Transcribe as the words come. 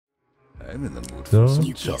I'm in the mood So. for some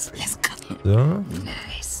Yes, shopping. let's go. So.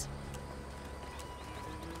 Nice.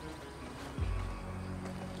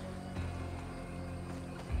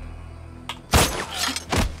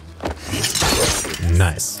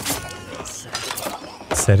 Nice.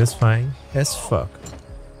 Satisfying as fuck.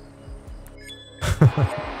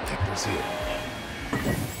 Hector's here.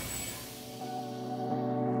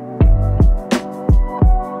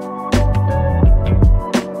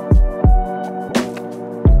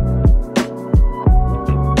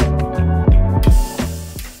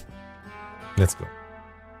 Let's go.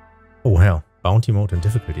 Oh hell. Bounty mode and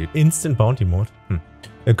difficulty. Instant bounty mode.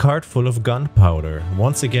 A cart full of gunpowder.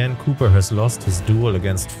 Once again, Cooper has lost his duel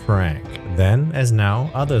against Frank. Then, as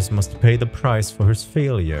now, others must pay the price for his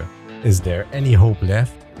failure. Is there any hope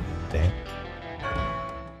left? Damn.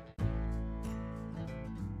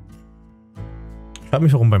 Ich frage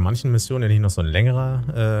mich, warum bei manchen Missionen ja nicht noch so ein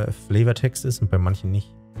längerer Flavortext ist und bei manchen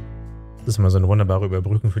nicht. Das ist immer so eine wunderbare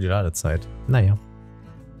Überbrückung für die Ladezeit. Naja.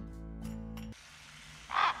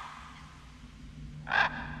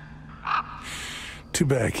 Too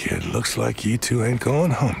bad, kid. Looks like you two ain't going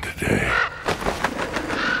home today.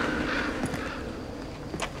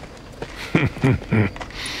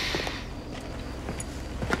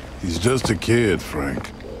 He's just a kid, Frank.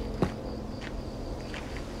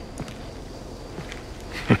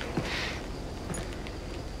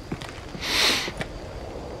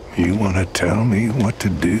 You want to tell me what to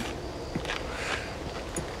do?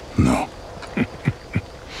 No.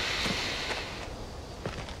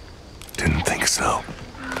 Didn't think so.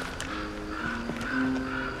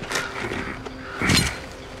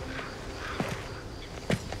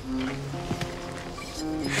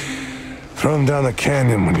 Throw him down the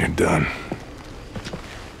canyon when you're done.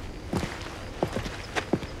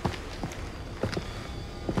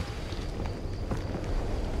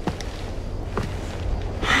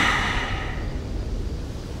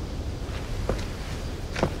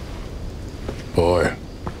 Boy.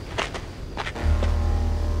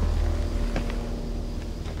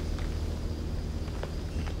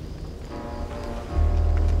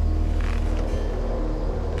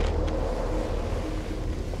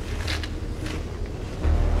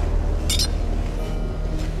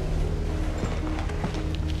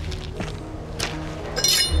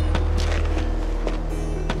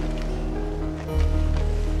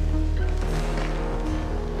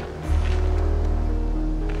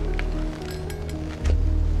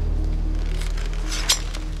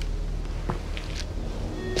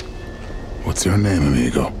 What's your name,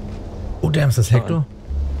 amigo? Oh damn, ist das Hector?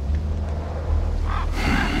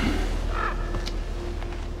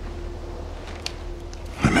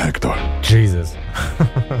 I'm Hector. Jesus.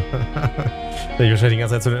 Hätte ich wahrscheinlich die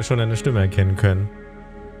ganze Zeit schon eine Stimme erkennen können.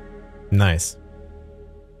 Nice.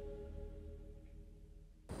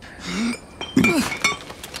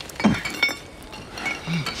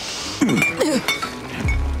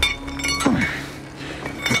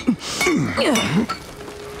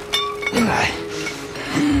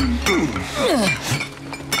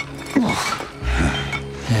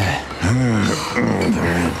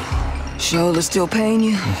 Shoulder still pain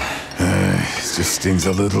you? It just stings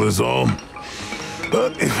a little is all.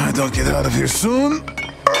 But if I don't get out of here soon,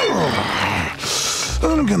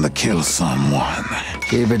 I'm gonna kill someone.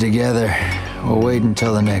 Keep it together. We'll wait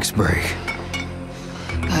until the next break.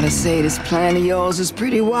 Gotta say, this plan of yours is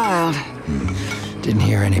pretty wild. Didn't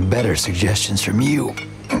hear any better suggestions from you.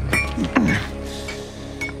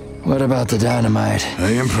 What about the dynamite?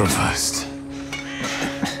 I improvised.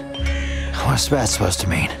 What's that supposed to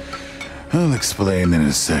mean? I'll explain in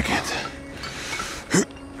a second.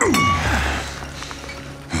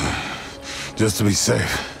 Just to be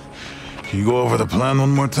safe, can you go over the plan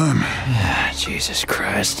one more time? Ah, Jesus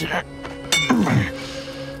Christ.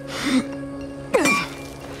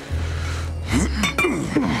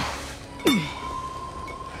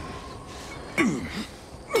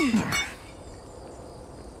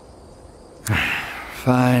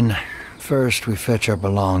 Fine. First, we fetch our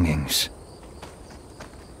belongings.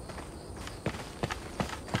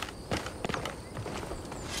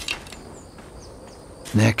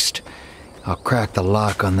 Next, I'll crack the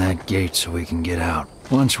lock on that gate so we can get out.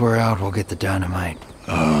 Once we're out, we'll get the dynamite.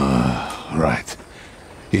 Right.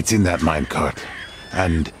 It's in that minecart.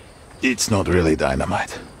 And it's not really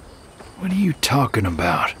dynamite. What are you talking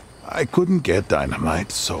about? I couldn't get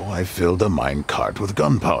dynamite, so I filled a minecart with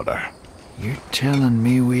gunpowder. You're telling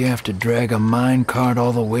me we have to drag a minecart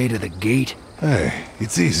all the way to the gate? Hey,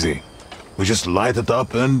 it's easy. We just light it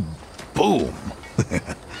up and boom.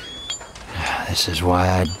 This is why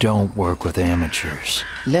I don't work with amateurs.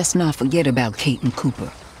 Let's not forget about Kate and Cooper.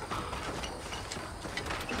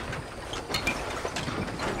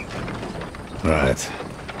 Right.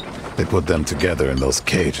 They put them together in those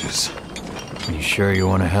cages. You sure you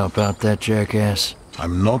want to help out that jackass?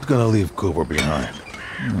 I'm not gonna leave Cooper behind.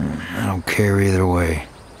 I don't care either way.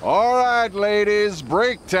 All right, ladies,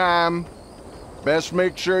 break time. Best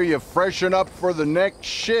make sure you freshen up for the next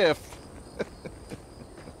shift.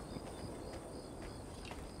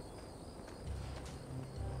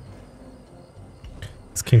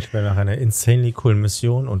 Das klingt schon nach einer insanely coolen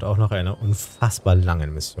Mission und auch nach einer unfassbar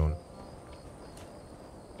langen Mission.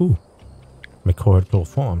 McCoy hat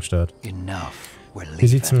Chloroform am Start. Wie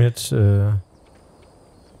sieht's mit,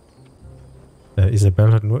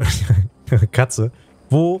 Isabel hat nur eine Katze.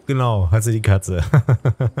 Wo genau hat sie die Katze?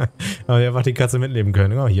 Aber er einfach die Katze mitnehmen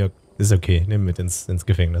können. Oh, hier, ist okay. Nehmen mit ins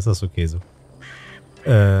Gefängnis. Das ist okay so.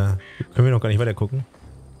 Können wir noch gar nicht weiter gucken?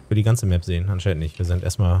 Für die ganze Map sehen? Anscheinend nicht. Wir sind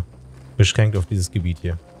erstmal beschränkt auf dieses Gebiet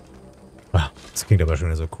hier. Ah, das klingt aber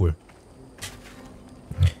schon so cool.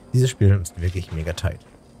 Dieses Spiel ist wirklich mega tight.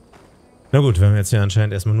 Na gut, wenn wir jetzt hier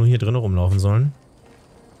anscheinend erstmal nur hier drin rumlaufen sollen.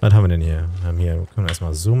 Was haben wir denn hier? Wir können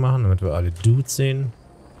erstmal so machen, damit wir alle Dudes sehen.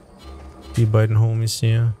 Die beiden Homies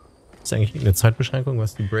hier. Ist eigentlich eine Zeitbeschränkung,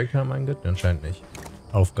 was die Break-Time angeht? Anscheinend nicht.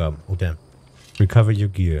 Aufgaben. Oh damn. Recover your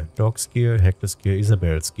gear. Dog's gear, Hector's gear,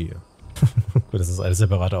 Isabel's gear. Gut, dass das alles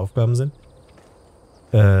separate Aufgaben sind.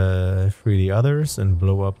 Free the others and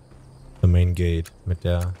blow up the main gate mit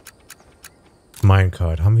der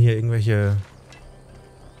Minecart. Haben wir hier irgendwelche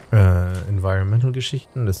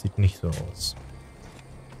Environmental-Geschichten? Das sieht nicht so aus.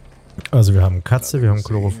 Also wir haben Katze, wir haben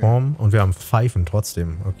Chloroform und wir haben Pfeifen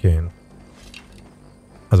trotzdem. Okay.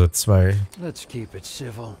 Also 2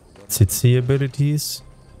 CC-Abilities.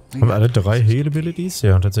 Haben wir alle 3 Heal-Abilities?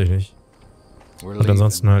 Ja, tatsächlich. Und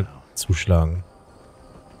ansonsten halt zuschlagen.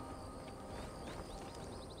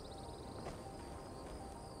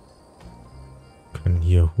 Können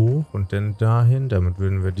hier hoch und dann dahin. Damit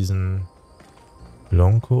würden wir diesen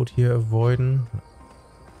Longcoat hier avoiden.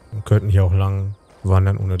 Wir könnten hier auch lang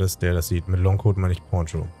wandern, ohne dass der das sieht. Mit Longcoat meine ich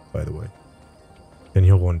Poncho, by the way. Denn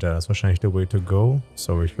hier runter, das ist wahrscheinlich der way to go.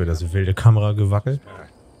 Sorry für das wilde Kameragewackelt.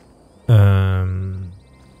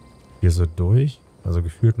 Hier so durch. Also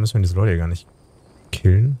gefühlt müssen wir diese Leute ja gar nicht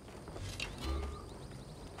killen.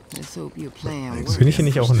 Bin ich hier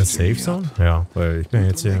nicht auch in der Safe Zone? Ja, weil ich bin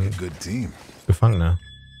jetzt hier ein Gefangener.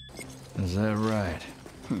 Is that right?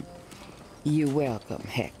 You're welcome,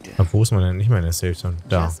 Hector. Aber wo ist man denn nicht mehr in der Safe Zone?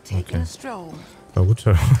 Da, okay. Na gut.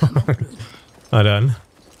 Na dann.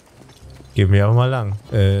 Gehen wir aber mal lang.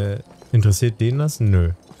 Interessiert den das?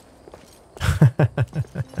 Nö.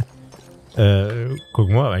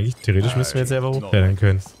 Gucken wir mal, eigentlich theoretisch müssten wir jetzt selber hochklettern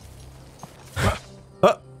können.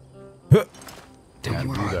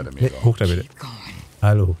 Nee, hoch da bitte.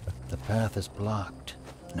 Hallo.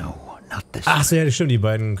 Ach so, ja, das stimmt, die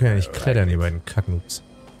beiden können ja nicht klettern, die beiden Kacknoobs.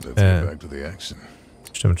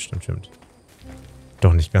 Stimmt.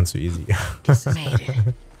 Doch nicht ganz so easy.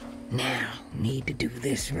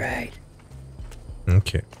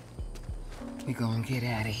 Okay.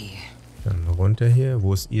 Dann runter hier.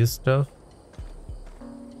 Wo ist ihr Stuff?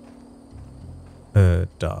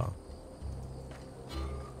 Da.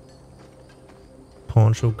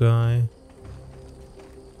 Poncho Guy.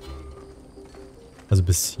 Also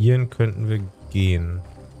bis hierhin könnten wir gehen.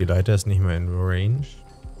 Die Leiter ist nicht mehr in Range.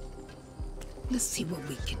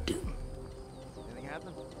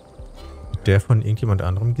 Der von irgendjemand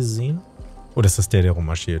anderem gesehen? Oder ist das der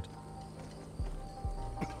rummarschiert?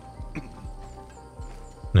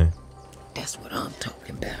 Nee.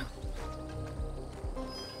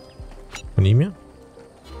 Von ihm hier?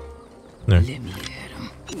 Nee.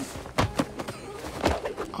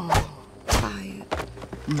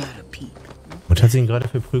 Und hat sie ihn gerade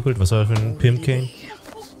verprügelt? Was war das für ein Pimpcane?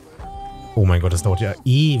 Oh mein Gott, das dauert ja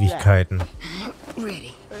Ewigkeiten.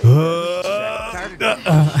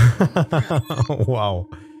 Wow.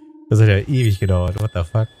 Das hat ja ewig gedauert. What the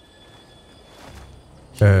fuck?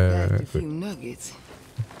 Gut.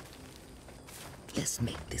 Let's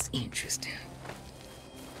make this interesting.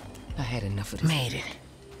 I had enough of this. Made it.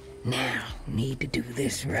 Now, need to do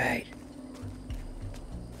this right.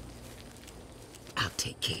 I'll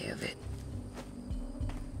take care of it.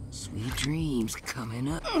 Sweet dreams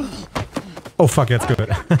coming up. Oh fuck, jetzt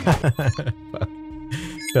gehört. Fuck.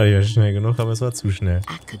 Ja, ja, schnell genug, aber es war zu schnell.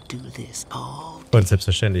 Und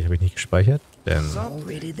selbstverständlich habe ich nicht gespeichert, denn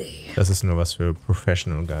das ist nur was für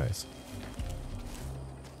Professional Guys.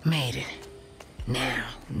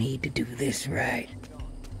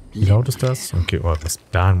 Wie laut ist das? Okay, oh, bis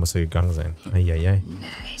dahin muss er gegangen sein. Eieiei.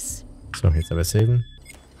 So, jetzt aber saven.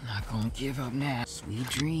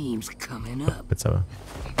 Jetzt aber.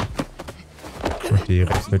 Ich mach die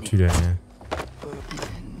Rätseltüte, ne?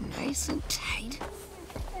 Nice and tight.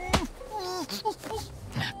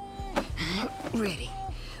 Ready.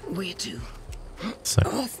 Where to? So.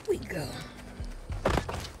 Off we go.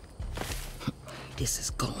 This is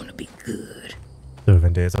gonna be good. So,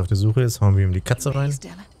 wenn der jetzt auf der Suche ist, hauen wir ihm die Katze rein.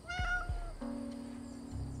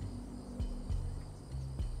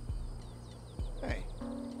 Hey,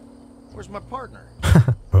 where's my partner?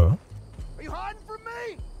 Huh? Are you hiding from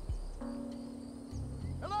me?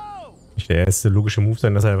 Hello? Nicht der erste logische Move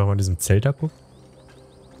sein, dass er einfach mal in diesem Zelt da guckt?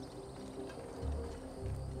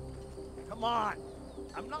 Come on.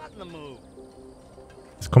 I'm not in the mood.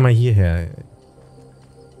 Jetzt komm mal hierher.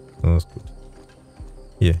 So, ist gut.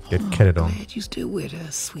 Hier, get catted on. Glad you still with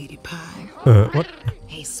us, sweetie pie. What?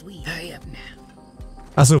 Hey, sweet, hurry up now.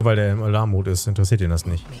 Achso, weil der im Alarmmodus ist, interessiert ihn das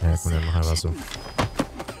nicht. Ja, komm, dann mach einfach so.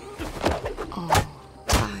 Oh,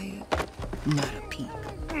 tired. Not a peep.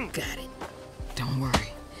 Got it. Don't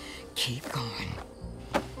worry. Keep going.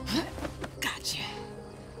 Gotcha.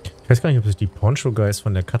 Ich weiß gar nicht, ob sich die Poncho-Guys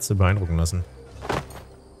von der Katze beeindrucken lassen.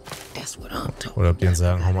 That's what I'm talking Oder ob die dann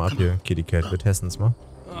sagen, hau about. mal ab hier, Kitty Cat, wir testen's mal.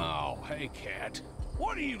 Oh, hey, cat.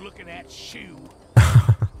 What are you looking at, shoe?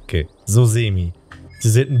 Okay, so semi. Sie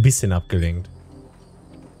sind ein bisschen abgelenkt.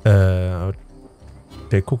 Der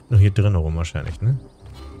guckt nur hier drin rum wahrscheinlich, ne?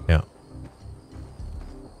 Ja.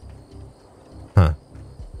 Ha.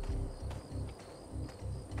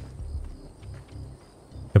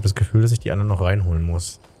 Ich habe das Gefühl, dass ich die anderen noch reinholen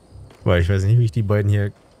muss. Weil ich weiß nicht, wie ich die beiden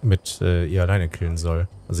hier mit ihr alleine killen soll.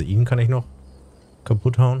 Also ihn kann ich noch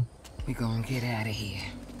kaputt hauen. We gonna get out of here.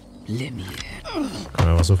 Let me out. Kann man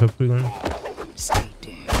einfach so verprügeln. Stay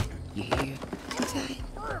down. You hear? Tight.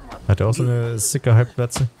 Hat er auch so eine sicke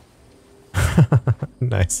Halbplatze?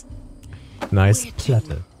 Nice. Nice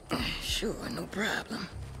Platte. Sure, no problem.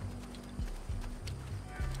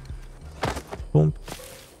 Pump.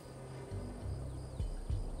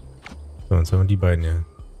 So, jetzt haben wir die beiden hier.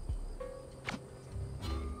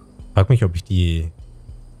 Frag mich, ob ich die...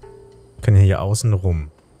 Kann hier außen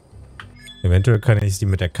rum. Eventuell kann ich die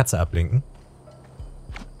mit der Katze ablenken.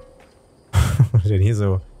 Und dann hier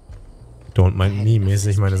so Don't Mind Me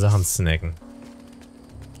mäßig meine Sachen snacken.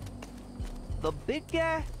 The big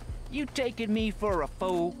guy? You taking me for a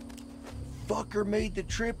fool? Fucker made the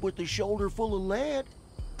trip with a shoulder full of lead.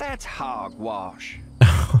 That's hogwash.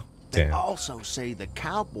 They Damn. also say the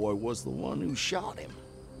cowboy was the one who shot him.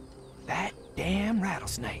 That damn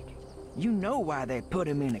rattlesnake. You know why they put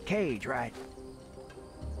him in a cage, right?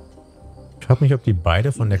 Ich frage mich, ob die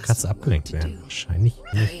beide von der Katze abgelenkt werden. Wahrscheinlich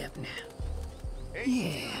nicht. Hurry up now.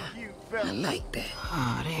 Yeah, I like that.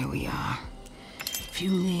 Ah, there we are. Few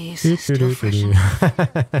knees, still fresh.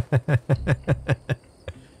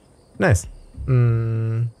 Nice.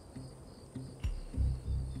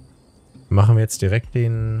 Machen wir jetzt direkt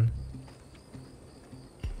den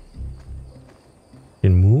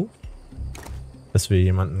Move, dass wir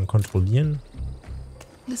jemanden kontrollieren.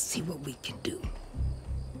 Let's see what we can do.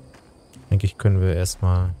 Denke ich, können wir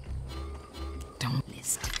erstmal Don't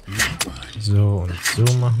list. so und so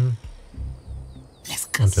machen Let's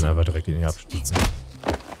und cut dann some. einfach direkt in die abstützen.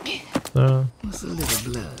 So. What's a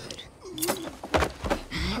little blood?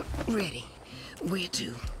 Ready. Where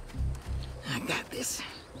to? I got this.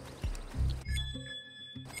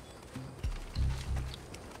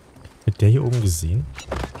 Wird der hier oben gesehen?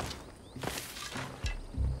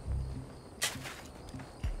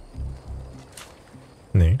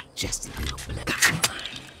 Nee. Just a little blood.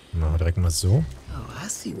 Machen wir direkt mal so. Oh, I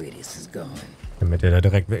see where this is going. Damit der da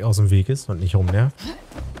direkt weg aus dem Weg ist und nicht rumnervt.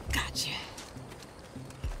 Gotcha.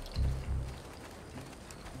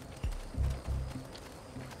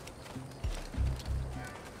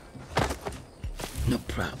 No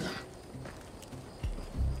problem.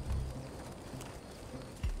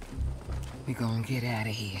 We gonna get out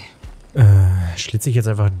of here. Schlitze ich jetzt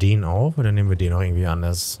einfach den auf oder nehmen wir den noch irgendwie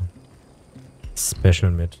anders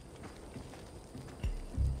Special mit?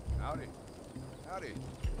 Howdy. Howdy.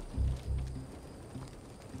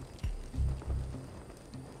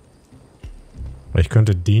 Weil ich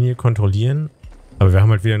könnte den hier kontrollieren, aber wir haben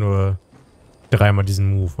halt wieder nur dreimal diesen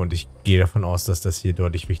Move und ich gehe davon aus, dass das hier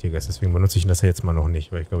deutlich wichtiger ist. Deswegen benutze ich das ja jetzt mal noch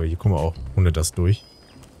nicht, weil ich glaube, hier kommen wir auch ohne das durch.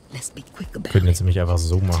 Let's be quick about Könnten it. jetzt nämlich einfach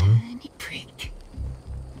so machen. Tiny prick.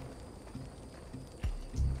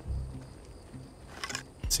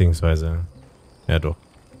 Beziehungsweise, ja doch.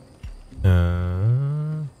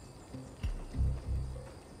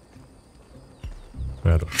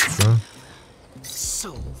 Ja doch. So.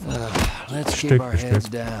 So Let's Stück keep our für heads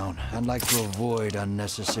Stück. down. I'd like to avoid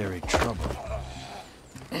unnecessary trouble.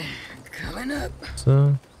 coming up.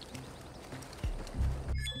 So.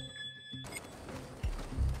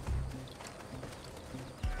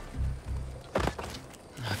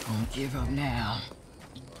 gonna give up now.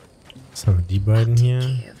 Was haben wir die beiden hier?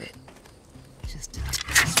 Give it. Just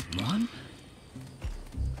one.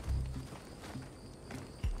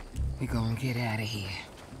 We're gonna get out of here.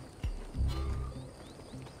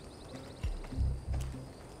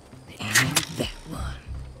 And that one.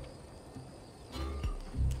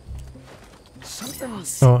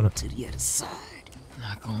 Something to the other side.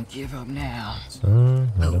 Not gonna give up now. So,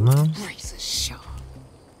 warte mal. Razor sharp.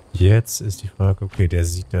 Jetzt ist die Frage, okay, der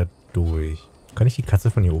sieht da durch. Kann ich die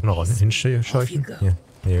Katze von hier oben noch raus hinscheuchen? Ja,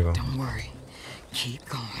 hier go. Don't worry. Keep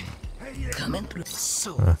going. Coming through the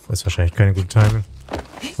soul. Ah, das ist wahrscheinlich keine gute Timing.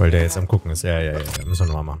 Weil der jetzt am gucken ist. Ja, müssen wir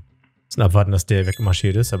nochmal machen. Müssen abwarten, dass der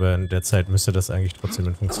wegmarschiert ist, aber in der Zeit müsste das eigentlich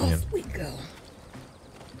trotzdem funktionieren. Off we go.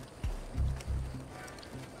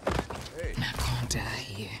 Not gonna die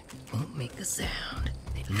here. Won't make a sound.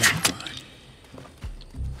 That one.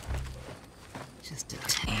 Just a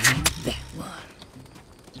and that one.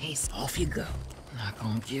 Hey, off you go. Not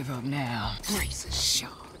gonna give up now. Razor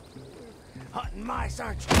sharp. Hunting mice,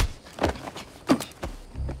 aren't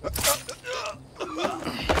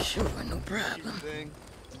Sure, no problem.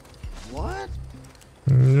 What?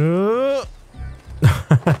 No.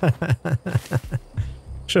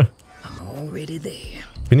 Sure. I'm already there.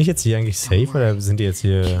 Bin ich jetzt hier eigentlich safe oder sind die jetzt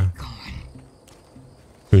hier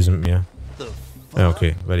böse mit mir? Ja,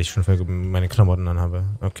 okay, weil ich schon meine Klamotten anhabe.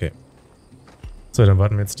 Okay. So, dann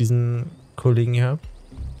warten wir jetzt diesen Kollegen hier ab.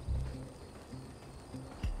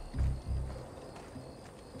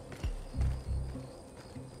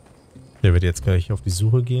 Der wird jetzt gleich auf die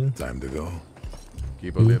Suche gehen. Time to go.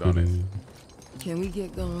 Keep a lid on it. Can we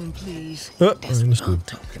get going, please? Nicht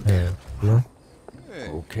gut. Ja.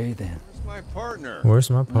 Okay then. That's my partner.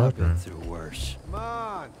 Where's my I've partner? been through worse. Come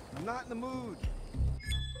on. I'm not in the mood.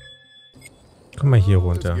 Komm mal hier Just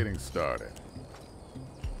runter. getting started.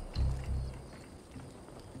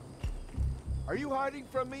 Are you hiding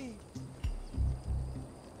from me?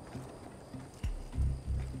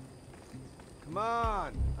 Come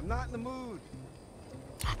on. I'm not in the mood.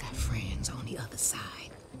 I got friends on the other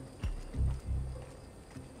side.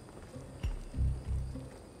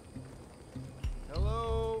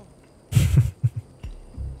 Hello?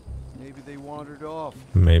 Maybe they wandered off.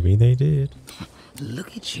 Maybe they did.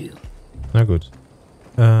 Look at you. Na gut.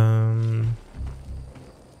 On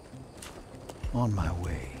my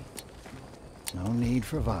way. No need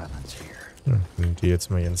for violence here. Können die jetzt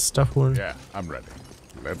mal ihren Stuff holen. Yeah, I'm ready.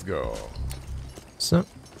 Let's go. So.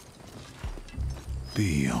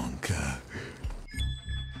 Bianca.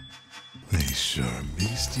 They sure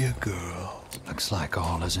missed you, girl. Looks like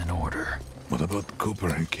all is in order. What about Cooper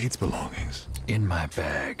and Kate's belongings? In my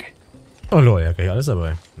bag. Oh lol, ja, gleich alles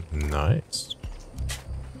dabei. Nice.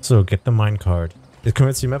 So, get the minecart. Jetzt können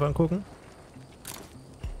wir jetzt die Map angucken.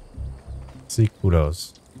 Sieht gut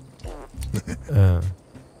aus. I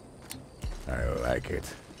like it.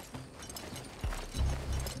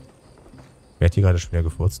 Wer hat hier gerade schon wieder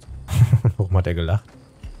gefurzt? Warum hat er gelacht?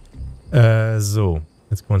 So.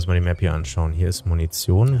 Jetzt können wir uns mal die Map hier anschauen. Hier ist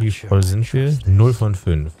Munition. Wie voll sind wir? 0 von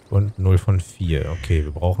 5 und 0 von 4. Okay,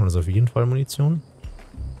 wir brauchen also auf jeden Fall Munition.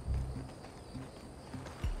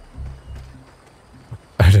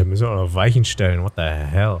 Alter, müssen wir auch noch Weichen stellen. What the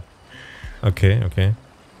hell? Okay, okay.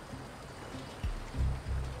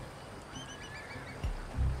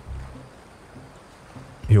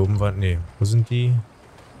 Hier oben war... Nee, wo sind die?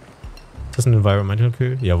 Ist das ein Environmental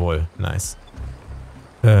Kill? Jawohl, nice.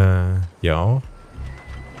 Ja auch.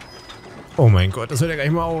 Oh mein Gott, das hört ja gleich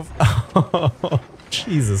mal auf.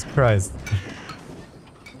 Jesus Christ.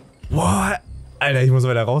 What? Alter, ich muss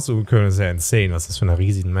weiter raussuchen können. Das ist ja insane. Was ist das für eine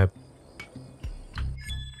riesige Map?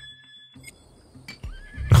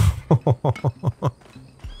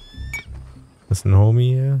 Das ist ein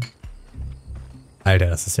Homie hier. Alter,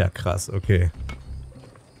 das ist ja krass. Okay.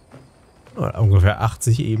 Ungefähr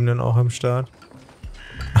 80 Ebenen auch am Start.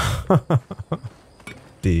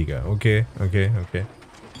 Digga, okay, okay, okay.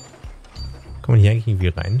 Kommt man hier eigentlich irgendwie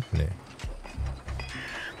rein? Nee.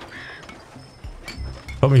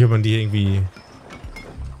 Ich frage mich, ob man die irgendwie...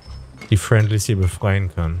 die Friendlies hier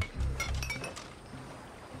befreien kann.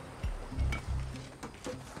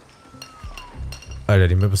 Alter,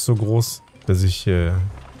 die Map ist so groß, dass ich mir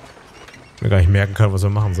gar nicht merken kann, was wir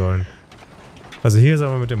machen sollen. Also hier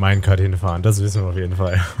sollen wir mit dem Minecart hinfahren, das wissen wir auf jeden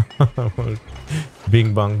Fall.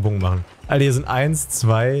 Bing, bang, bung machen. Alter, hier sind 1,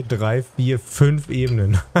 2, 3, 4, 5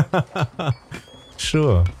 Ebenen.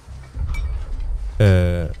 Sure.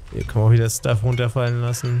 Hier kann man auch wieder Stuff runterfallen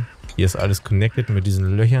lassen. Hier ist alles connected mit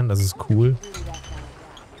diesen Löchern, das ist cool.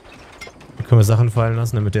 Hier können wir Sachen fallen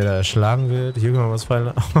lassen, damit der da erschlagen wird. Hier können wir was fallen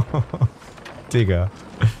lassen. Digga.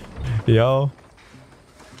 Ja.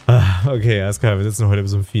 Okay, alles klar, wir sitzen heute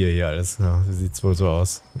bis um 4 hier, alles klar. Wie sieht's wohl so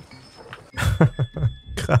aus?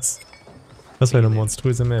 Krass. Was für eine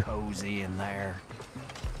monströse Map. Cozy in there.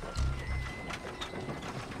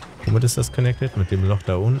 Womit ist das connected? Mit dem Loch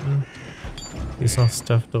da unten. Hier ist noch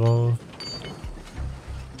Stuff drauf.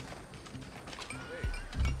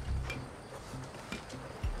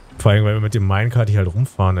 Vor allem, weil wir mit dem Minecart hier halt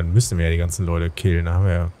rumfahren, dann müssen wir ja die ganzen Leute killen. Da haben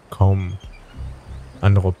wir ja kaum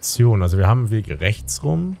andere Optionen. Also wir haben einen Weg rechts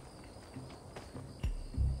rum.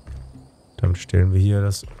 Dann stellen wir hier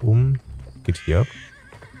das um. Geht hier ab.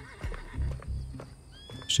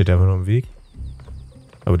 Steht einfach nur im Weg.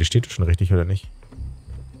 Aber die steht schon richtig, oder nicht?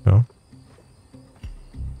 Ja.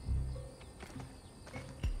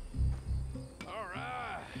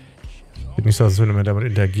 Sieht nicht so aus, als wenn man damit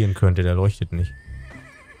interagieren könnte. Der leuchtet nicht.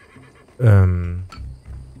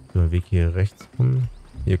 So, Weg hier rechts rum.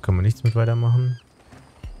 Hier kann man nichts mit weitermachen.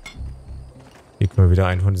 Hier können wir wieder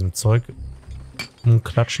einen von diesem Zeug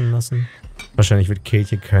umklatschen lassen. Wahrscheinlich wird Kate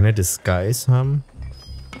hier keine Disguise haben.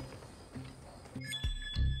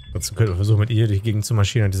 Dazu können wir versuchen, mit ihr durch die Gegend zu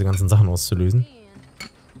marschieren und diese ganzen Sachen auszulösen.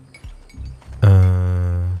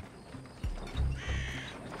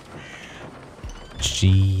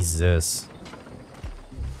 Jesus.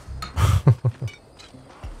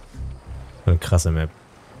 Eine krasse Map.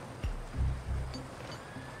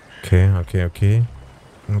 Okay.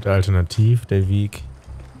 Und alternativ der Weg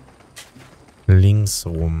links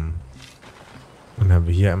rum. Und dann haben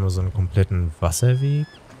wir hier einmal so einen kompletten Wasserweg.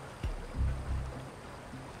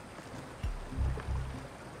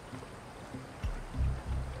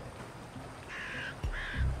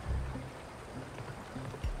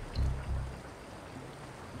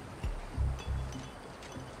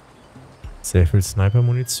 Sehr viel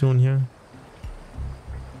Sniper-Munition hier.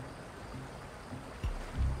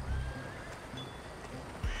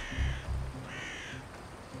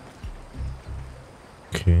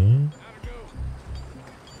 Okay.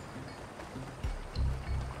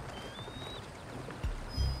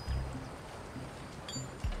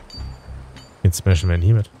 Jetzt smashen wir ihn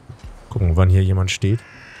hier mit. Gucken, wann hier jemand steht.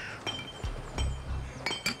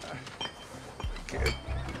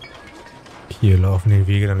 Hier laufen die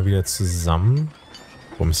Wege dann wieder zusammen.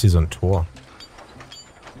 Warum ist hier so ein Tor?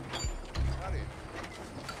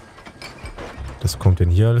 Das kommt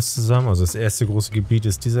denn hier alles zusammen? Also das erste große Gebiet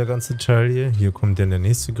ist dieser ganze Teil hier. Hier kommt dann der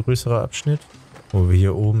nächste größere Abschnitt, wo wir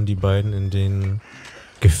hier oben die beiden in den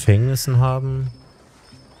Gefängnissen haben.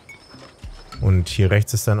 Und hier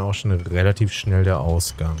rechts ist dann auch schon relativ schnell der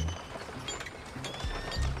Ausgang.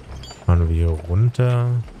 Fahren wir hier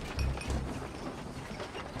runter.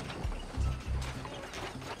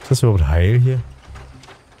 Ist das überhaupt heil hier?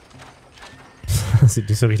 Das sieht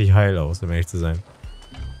nicht so richtig heil aus, um ehrlich zu sein.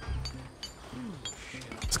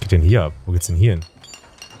 Was geht denn hier ab? Wo geht's denn hier hin?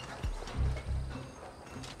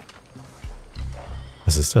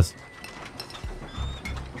 Was ist das?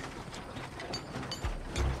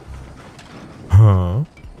 Huh.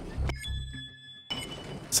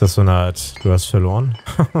 Ist das so eine Art, du hast verloren?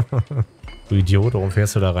 Du Idiot, warum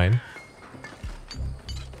fährst du da rein?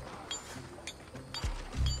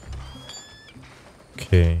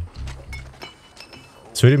 Okay.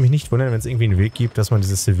 Es würde mich nicht wundern, wenn es irgendwie einen Weg gibt, dass man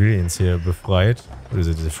diese Civilians hier befreit. Oder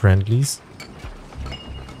diese Friendlies.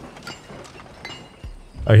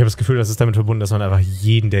 Aber ich habe das Gefühl, das ist damit verbunden, dass man einfach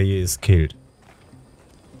jeden, der hier ist, killt.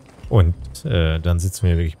 Und dann sitzen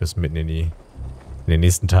wir wirklich bis mitten in den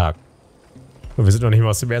nächsten Tag. Und wir sind noch nicht mal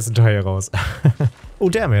aus dem ersten Teil raus. Oh,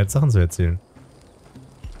 der hat jetzt Sachen zu erzählen.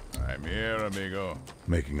 I'm here, amigo.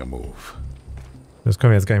 Making a move. Das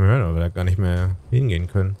können wir jetzt gar nicht mehr hören, weil wir da gar nicht mehr hingehen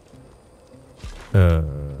können.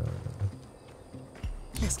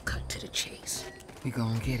 Let's cut to the chase. We're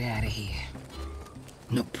gonna get out of here.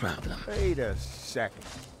 No problem. Wait a second.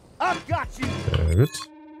 I've got you! Gut.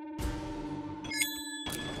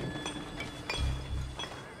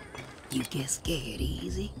 You get scared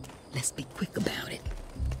easy. Let's be quick about it.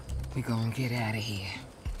 We're gonna get out of here.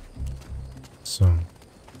 So.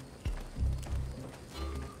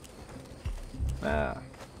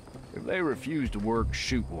 If they refuse to work,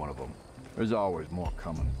 shoot one of them. There's always more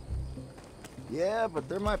coming. Yeah, but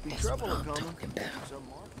there might be That's trouble what I'm coming. talking about.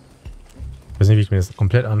 Ich weiß nicht, wie ich mir das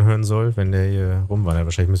komplett anhören soll, wenn der hier rumwandert.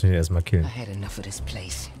 Wahrscheinlich müssen wir ihn erstmal I killen. had enough of this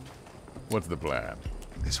place. What's the plan?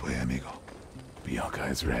 This way, amigo. Bianca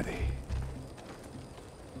is ready.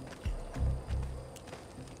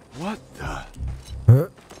 What the? Hä?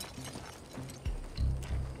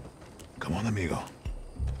 Come on, amigo.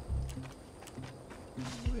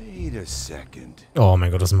 Wait a second. Oh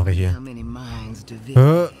mein Gott, was mache ich hier? How many minds divided?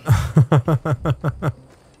 Hä?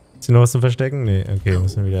 Ist hier noch was zum Verstecken? Nee, okay,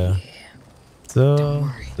 müssen wir wieder So,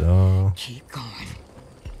 so. Keep going.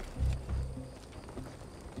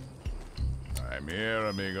 I'm here,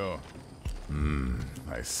 amigo.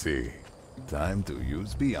 I see. Time to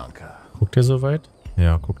use Bianca. Guckt ihr soweit?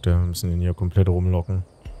 Ja, guckt ihr. Wir müssen ihn hier komplett rumlocken.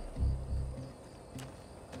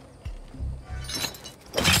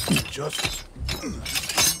 Just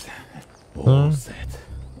all set.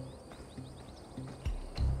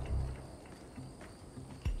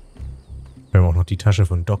 Wir haben auch noch die Tasche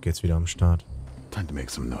von Doc jetzt wieder am Start. Time to make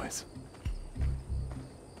some noise.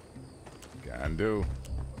 Can do.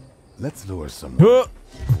 Let's lure someone.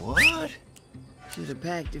 What? Should have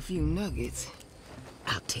packed a few nuggets.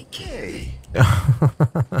 I'll take care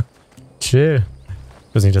of it. Chill.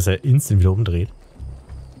 Ich weiß nicht, dass er instant wieder umdreht.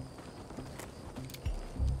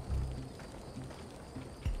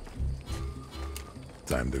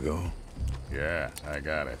 Time to go. Yeah, I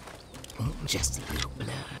got it. Oh, just a little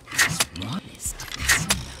blood. This one is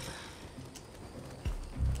another.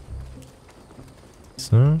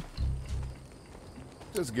 So.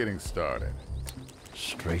 Just getting started.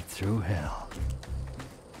 Straight through hell.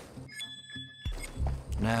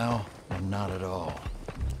 Now, or not at all.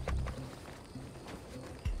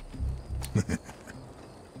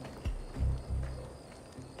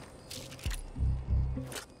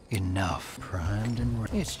 Enough. Primed and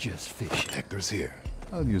ready. It's just fishing. Hector's here.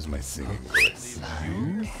 I'll use my singing voice.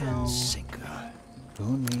 Line and sinker.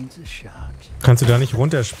 Who needs a shot? Kannst du da nicht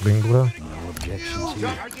runterspringen, Bruder? No objections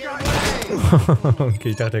here. Okay,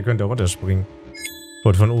 ich dachte, er könnte runterspringen.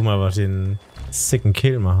 Wollte von oben aber den sicken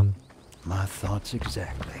Kill machen. My thoughts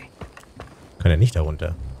exactly. Kann er nicht da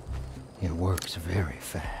runter? It works very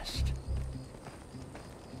fast.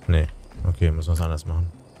 Nee. Okay, muss was anderes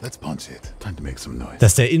machen. Let's punch it. Time to make some noise.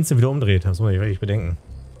 Dass der instant wieder umdreht, das muss ich wirklich bedenken.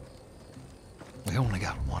 We only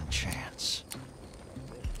got one chance.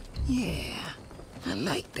 Yeah, I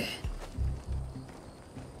like that.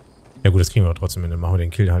 Ja gut, das kriegen wir aber trotzdem hin. Dann machen wir den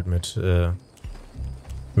Kill halt mit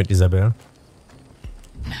Isabel.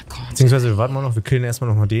 Beziehungsweise wir warten mal noch, wir killen erstmal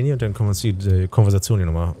nochmal den hier und dann können wir uns die Konversation hier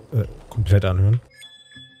nochmal komplett anhören.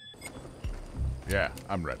 Yeah,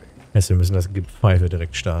 I'm ready. Heißt, wir müssen das Gepfeife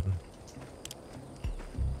direkt starten.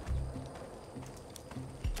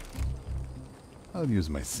 I'll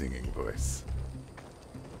use my singing voice.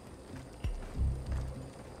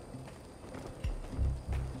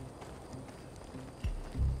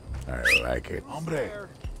 I like it. Hombre!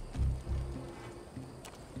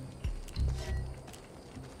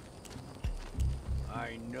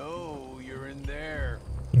 I know you're in there.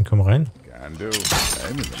 Dann komm rein. Can do.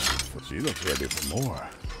 I'm in the mood for. She looks ready for more.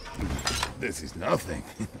 This is nothing.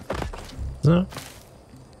 So.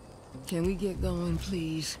 Can we get going,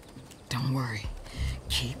 please? Don't worry.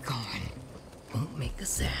 Keep going. Won't make a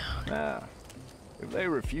sound. Nah. If they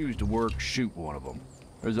refuse to work, shoot one of them.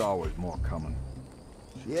 There's always more coming.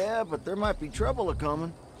 Yeah, but there might be trouble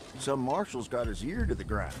a-coming. Some marshal's got his ear to the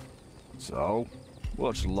ground. So,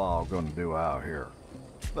 what's the law gonna do out here?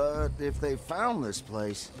 But if they found this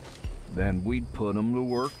place... Then we'd put them to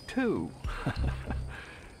work too.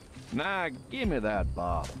 Nah, give me that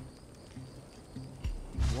bottle.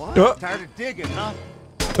 What? Tired of digging, huh?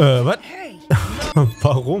 Was?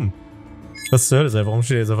 Warum? Was zur Hölle sei? Warum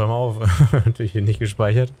steht er jetzt auf einmal auf? Natürlich hier nicht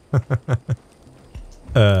gespeichert.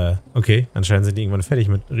 Okay. Anscheinend sind die irgendwann fertig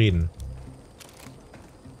mit Reden.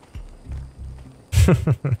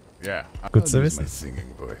 Yeah, Gut I'll zu use my wissen.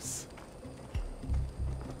 singing voice.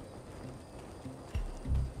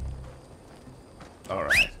 All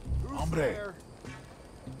right. Hombre.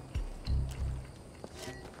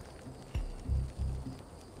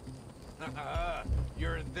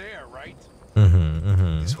 You're in there, right?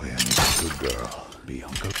 This way, I'm a good girl.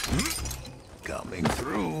 Bianca. Coming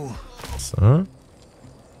through. So.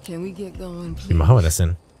 Can we get going, please? Wie machen wir das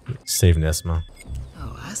denn? Saven erstmal.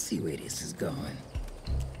 Oh, I see where this is going.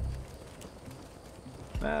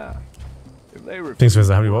 Nah. If they refuse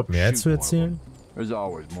Beziehungsweise haben to die work, überhaupt mehr shoot zu one of erzählen? them. There's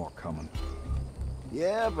always more coming.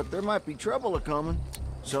 Yeah, but there might be trouble a-coming.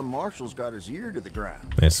 Some marshal's got his ear to the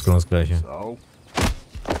ground. Ne, ist genau das gleiche. So,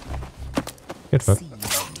 Geht fuck.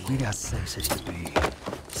 We got places to be.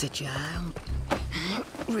 Set your eye on.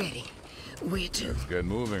 Ready. Where to? Let's get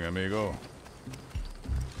moving, amigo.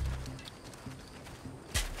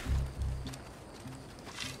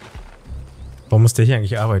 Warum muss der hier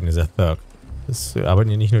eigentlich arbeiten, dieser Thug? Arbeiten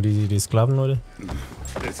hier nicht nur die Sklavenleute?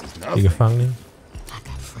 This is Die nothing. Gefangenen? I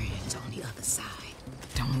got friends on the other side.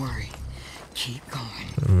 Don't worry. Keep going.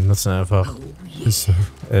 Wir benutzen einfach Oh, bis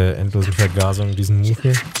endlosen Vergasung diesen Move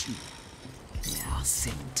hier. Now I'll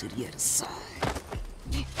send him to the other side.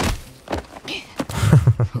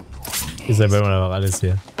 Isabel und einfach alles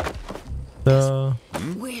hier. Da.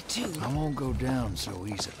 Where to? I won't go down so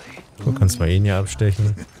easily. Du kannst mal ihn hier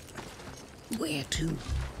abstechen. Where to?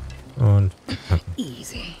 Und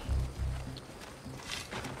Easy.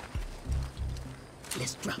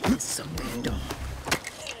 Let's drop this somewhere, dog.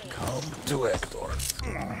 Come to Hector.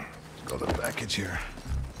 Got a package here.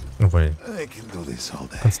 obwohl, I can do this all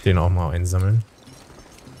day. kannst den auch mal einsammeln.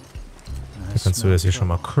 Dann kannst du das hier schon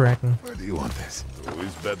mal cracken. Where do you want this?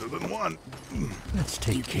 Always better than one. Let's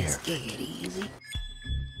take You care. get scared easy.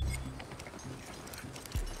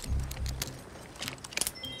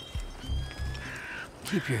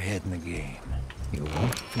 Keep your head in the game. You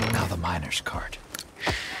won't feel now the miner's cart.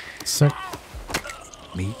 Zack.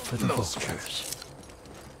 Meat for the vultures.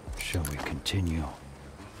 Shall we continue?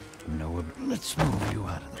 No, let's move you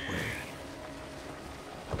out of the way.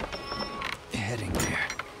 Heading there.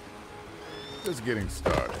 Just getting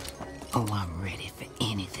started. Oh, I'm ready for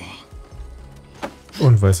anything.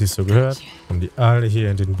 Und weil es sich so gehört, kommen die alle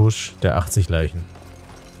hier in den Busch der 80 Leichen.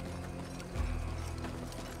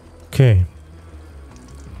 Okay.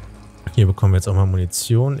 Hier bekommen wir jetzt auch mal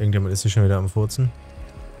Munition. Irgendjemand ist hier schon wieder am Furzen.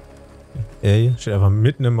 Ey, steht einfach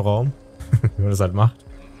mitten im Raum. Wie man das halt macht.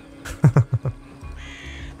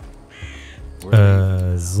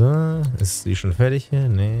 So. Ist sie schon fertig hier?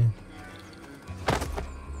 Nee.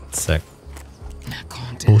 Zack.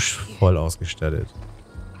 Busch voll ausgestattet.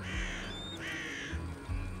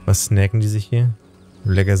 Was snacken die sich hier?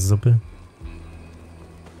 Lecker Suppe.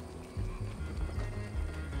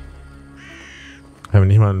 Haben wir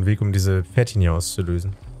nicht mal einen Weg, um diese Pferdchen hier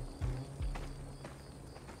auszulösen?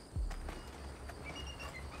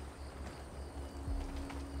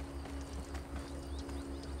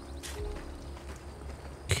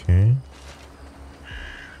 Okay.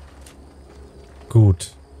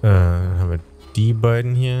 Gut. Haben wir die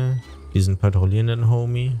beiden hier. Diesen patrouillierenden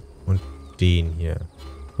Homie. Und den hier.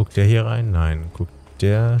 Guckt der hier rein? Nein. Guckt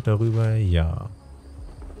der darüber? Ja.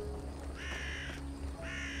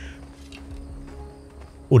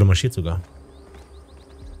 Oh, der marschiert sogar.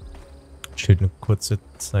 Steht eine kurze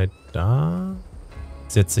Zeit da.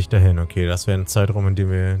 Setzt sich dahin. Okay, das wäre ein Zeitraum, in dem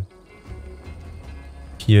wir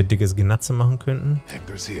hier dickes Genatze machen könnten.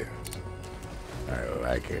 Hector's here. I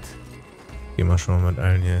like it. Gehen wir schon mal mit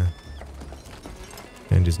allen hier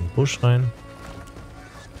in diesen Busch rein.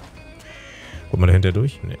 Guck mal dahinter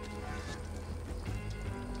durch? Nee.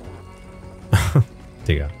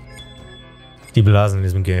 Digga. Die Blasen in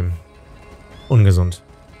diesem Game. Ungesund.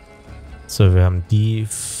 So, wir haben die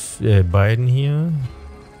beiden hier.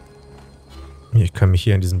 Ich kann mich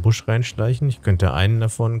hier in diesen Busch reinschleichen. Ich könnte einen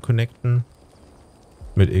davon connecten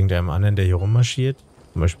mit irgendeinem anderen, der hier rummarschiert.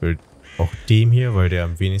 Zum Beispiel auch dem hier, weil der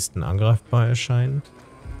am wenigsten angreifbar erscheint.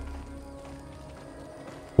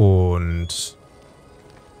 Und...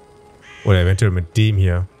 Oder eventuell mit dem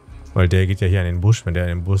hier. Weil der geht ja hier an den Busch. Wenn der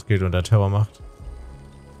in den Busch geht und da Terror macht,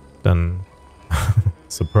 dann...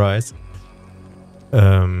 Surprise.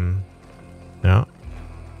 Ja.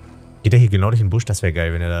 Geht der hier genau durch den Busch? Das wäre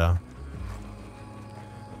geil, wenn er da...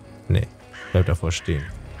 Nee. Bleibt davor stehen.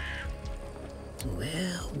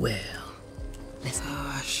 Well, well. Let's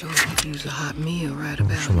sure use a hot meal right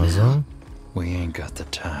about Schon mal so. We ain't got the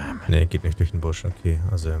time. Nee, geht nicht durch den Busch. Okay,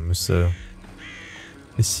 also er müsste...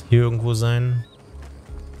 Ist hier irgendwo sein.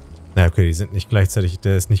 Na okay, die sind nicht gleichzeitig...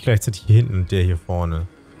 Der ist nicht gleichzeitig hier hinten und der hier vorne.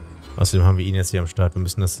 Außerdem haben wir ihn jetzt hier am Start. Wir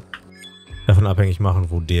müssen das davon abhängig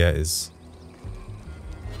machen, wo der ist.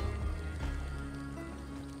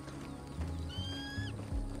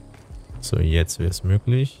 So, jetzt wäre es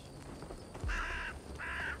möglich.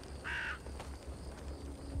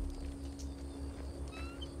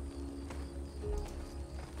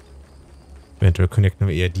 Eventuell connecten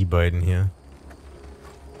wir eher die beiden hier.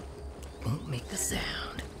 Won't make a sound.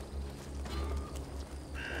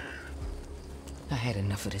 I had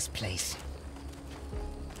enough of this place.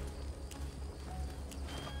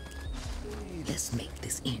 Let's make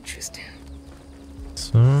this interesting.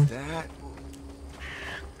 So. Not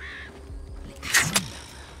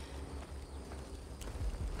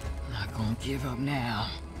gonna give up now.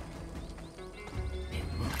 It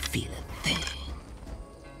won't feel a thing.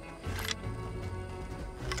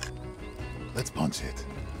 Let's punch it.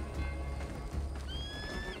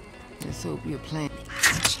 Let's hope your plan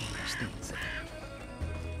change things.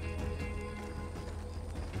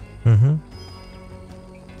 Mhm.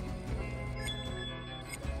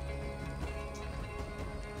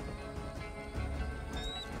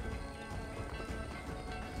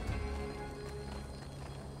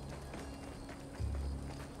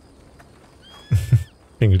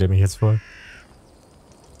 Pingelt er mich jetzt voll?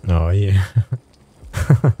 Oh je.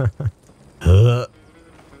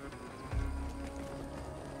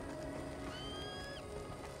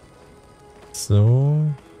 So.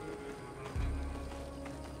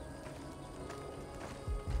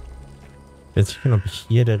 Jetzt ich bin, ob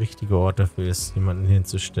hier der richtige Ort dafür ist, jemanden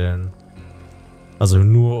hinzustellen. Also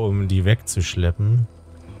nur um die wegzuschleppen.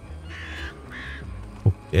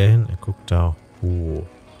 Guckt er hin? Er guckt da hoch.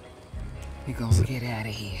 So.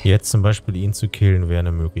 Jetzt zum Beispiel ihn zu killen wäre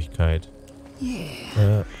eine Möglichkeit.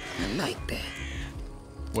 Yeah, I like that.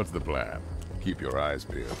 What's the plan? Keep your eyes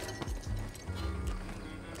peeled.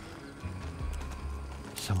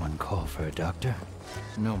 Someone call for a doctor?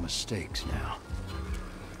 No mistakes now.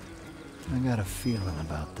 I got a feeling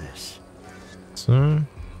about this. So.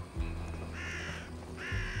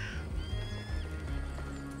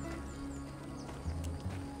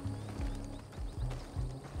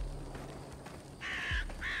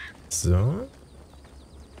 So.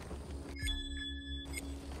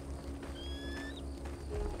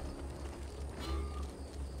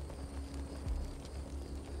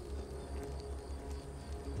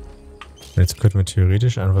 Jetzt könnten wir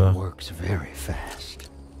theoretisch einfach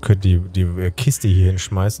die Kiste hier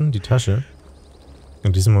hinschmeißen, die Tasche.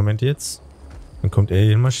 In diesem Moment jetzt. Dann kommt er hier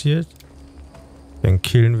hinmarschiert. Dann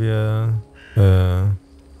killen wir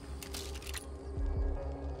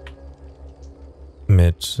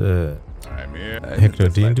mit Hector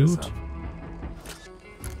den Dude.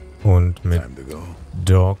 Und mit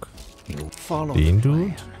Dog den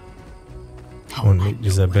Dude. Und mit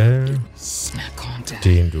Isabel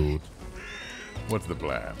den Dude. What's the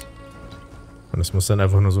plan? Und es muss dann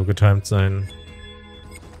einfach nur so getimed sein,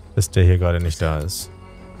 dass der hier gerade nicht da ist.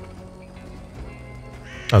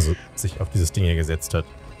 Also sich auf dieses Ding hier gesetzt hat.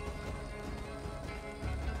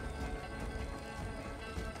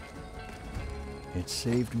 It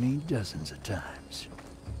saved me dozens of times.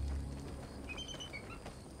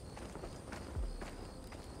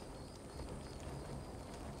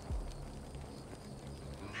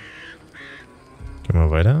 Gehen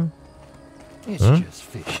wir weiter. It's just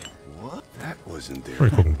fishing. What? That wasn't there. Oh,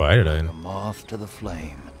 die gucken beide dahin. A moth to the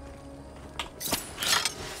flame.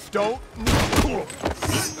 Don't.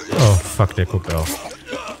 Oh, fuck, der guckt auch.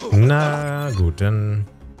 Na gut, dann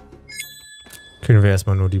killen wir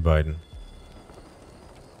erstmal nur die beiden.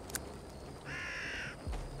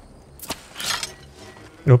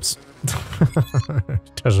 Ups.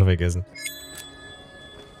 Die Tasche vergessen.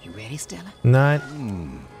 You ready, Stella?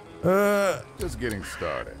 Nein. Just getting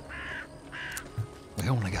started. We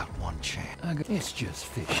only got one chance. It's just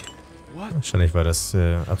fishing. Wahrscheinlich war das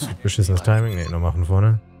absolut beschissenes Timing. Ne, nochmal von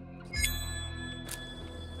vorne.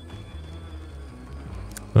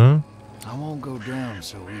 Hm? I won't go down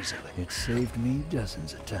so easily. It saved me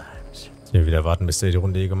dozens of times. Hier wieder warten, bis der die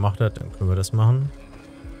Runde hier gemacht hat. Dann können wir das machen.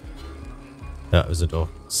 Ja, wir sind auch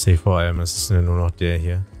safe vor allem. Es ist nur noch der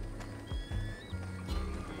hier.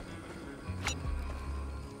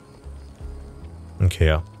 Okay,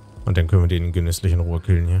 ja. Und dann können wir den genüsslich in Ruhe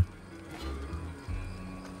killen hier.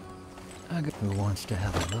 Who wants to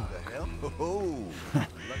have a look?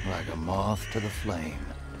 Like a moth to the flame.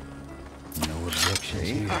 No objections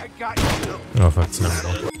here. Oh, fuck, zu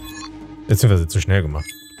lange. Beziehungsweise zu schnell gemacht.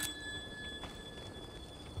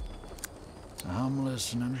 I'm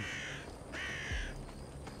listening.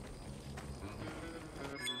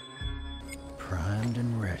 Primed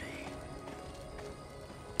and ready.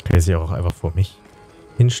 Kann ich sie auch einfach vor mich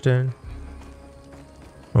hinstellen?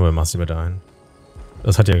 Aber mach's lieber da ein.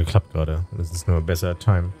 Das hat ja geklappt gerade. Das ist nur besser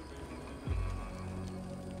Time.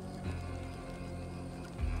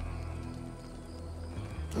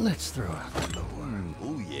 Let's throw out the door.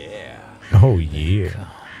 Oh yeah. Oh yeah.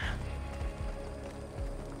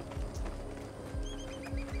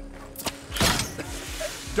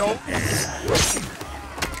 Don't.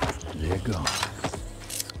 They're gone.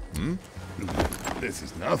 Hmm? This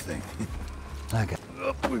is nothing. I got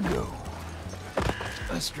up we go.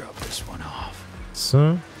 Let's drop this one off.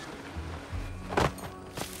 So.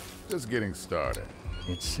 Just getting started.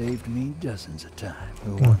 It saved me dozens of times.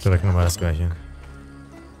 Oh, direkt nochmal das gleiche.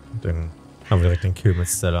 Dann haben wir direkt den Kill mit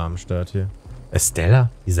Stella am Start hier. Stella?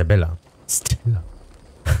 Isabella. Stella.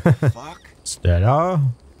 Fuck. Stella?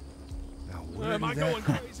 Am I going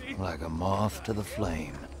crazy? Like a moth to the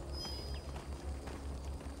flame.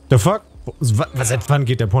 The fuck? Was, seit wann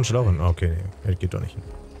geht der Poncho auch hin? Okay, er geht doch nicht hin.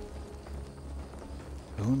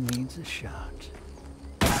 Who needs a shot?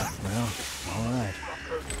 Well, alright.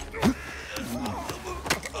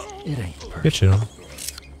 It ain't perfect. Geht schon.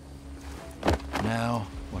 Now,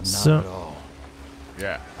 we're not So. at all.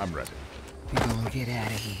 Yeah, I'm ready. We're gonna get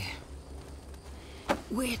out of here.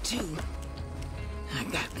 Where to? I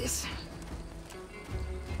got this.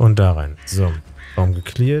 Und da rein. So, Raum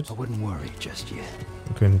gecleared. I wouldn't worry just yet.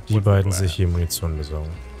 Dann können die beiden sich hier Munition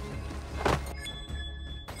besorgen.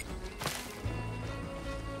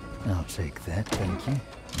 I'll take that, thank you.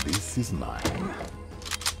 This is mine.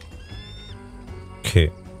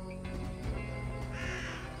 Okay.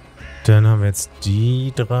 Dann haben wir jetzt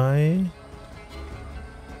die 3.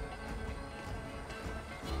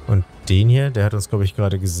 Und den hier, der hat uns, glaube ich,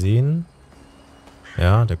 gerade gesehen.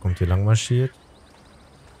 Ja, der kommt hier lang marschiert.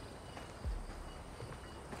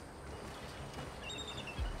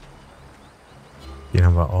 Den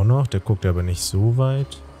haben wir auch noch. Der guckt aber nicht so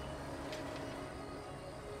weit.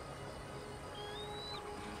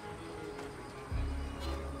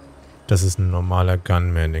 Das ist ein normaler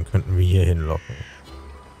Gunman. Den könnten wir hier hinlocken.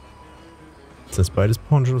 Ist das beides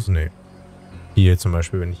Ponchos? Nee. Hier zum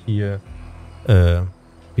Beispiel, wenn ich hier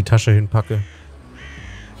die Tasche hinpacke.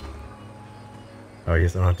 Aber hier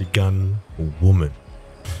ist auch noch die Gun Woman.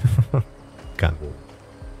 Gun Woman.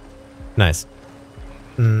 Nice.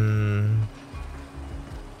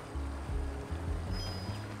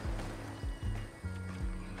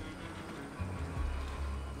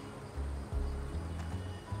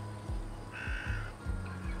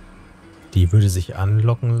 Die würde sich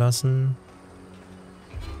anlocken lassen.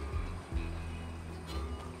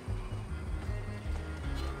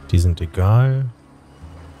 Die sind egal.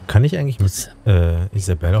 Kann ich eigentlich mit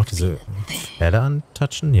Isabelle auch diese Pferde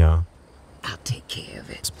antatschen? Ja.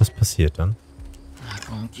 Was passiert dann?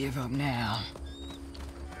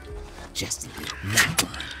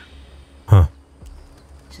 Huh.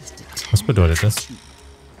 Was bedeutet das?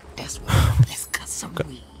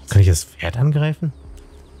 Kann ich das Pferd angreifen?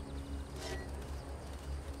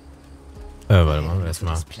 Warte mal,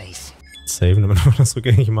 erstmal saven, damit wir das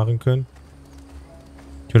rückgängig machen können.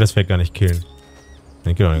 Ich will das Pferd gar nicht killen.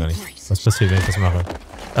 Nee, geht auch gar nicht. Was passiert, wenn ich das mache?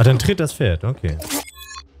 Ah, dann tritt das Pferd. Okay.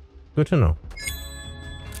 Good to know.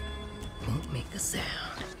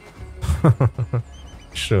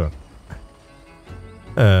 Sure.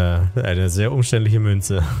 Eine sehr umständliche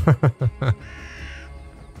Münze.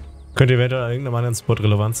 Könnte eventuell an irgendeinem anderen Spot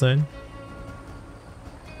relevant sein.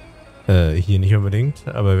 Hier nicht unbedingt,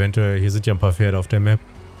 aber eventuell, hier sind ja ein paar Pferde auf der Map.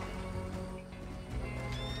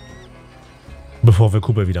 Bevor wir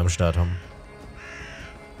Cooper wieder am Start haben.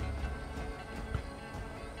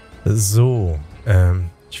 So,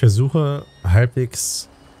 ich versuche halbwegs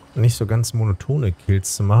nicht so ganz monotone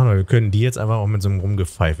Kills zu machen, aber wir können die jetzt einfach auch mit so einem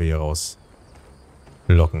Rumgepfeife hier rauslocken.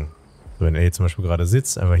 So, wenn er hier zum Beispiel gerade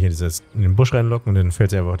sitzt, einfach hier in den Busch reinlocken und dann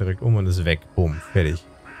fällt er einfach direkt um und ist weg. Boom, fertig.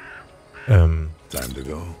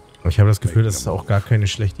 Ich habe das Gefühl, das ist auch gar keine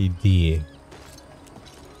schlechte Idee.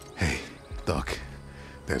 Hey, Doc,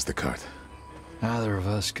 there's the cart. Either of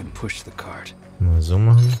us can push the cart. Mal so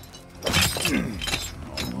machen.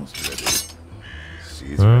 Almost ready.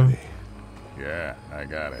 She's ready. Yeah, I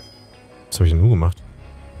got it. Was habe ich denn nur gemacht?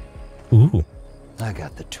 I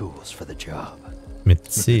got the tools for the job.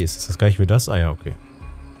 Mit C. Ist das gleich wie das? Ah ja, okay.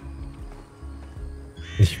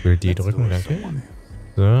 Ich will die drücken, danke.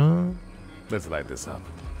 So. Let's light this up.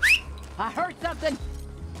 I heard something.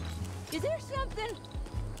 Is there something?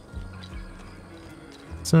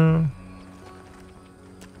 So.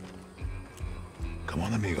 Come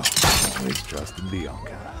on, amigo. Always trust in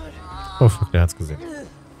Bianca. Oh fuck, der hat's gesehen.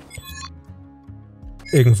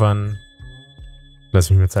 Irgendwann lass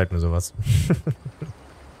mich mir Zeit mit sowas.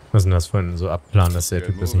 Was denn das vorhin so abplanen, dass der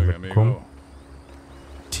Typ das nicht mitbekommt?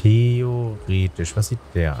 Theoretisch. Was sieht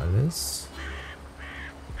der alles?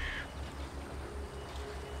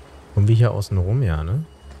 Kommen wir hier außen rum? Ja, ne?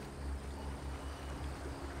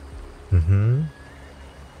 Mhm.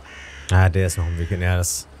 Ah, der ist noch im Weg. Ja,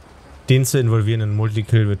 den zu involvieren in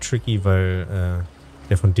Multikill wird tricky, weil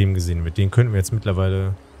der von dem gesehen wird. Den könnten wir jetzt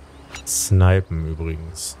mittlerweile snipen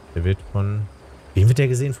übrigens. Der wird von... Wen wird der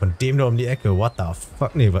gesehen? Von dem da um die Ecke. What the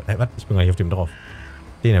fuck? Nee, warte, ich bin gar nicht auf dem drauf.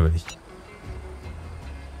 Den will ich.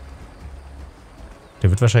 Der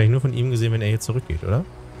wird wahrscheinlich nur von ihm gesehen, wenn er hier zurückgeht, oder?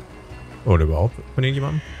 Oder überhaupt von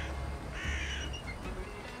irgendjemandem?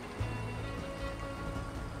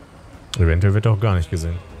 Eventuell wird er auch gar nicht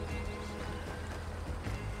gesehen.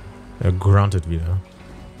 Er gruntet wieder.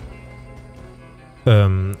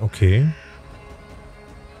 Okay.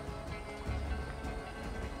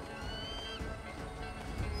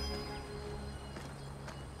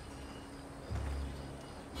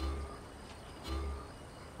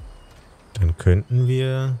 Dann könnten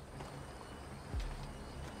wir...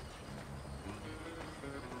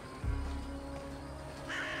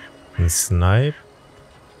 einen Snipe.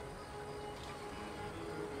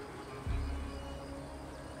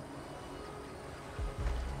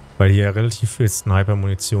 Weil hier relativ viel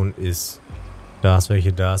Sniper-Munition ist. Da ist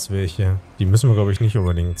welche, da ist welche. Die müssen wir, glaube ich, nicht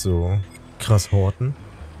unbedingt so krass horten.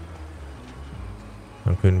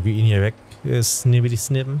 Dann können wir ihn hier weg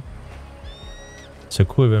snippen. Ist ja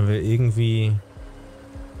cool, wenn wir irgendwie...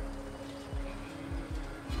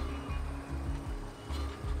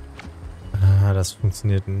 Ah, das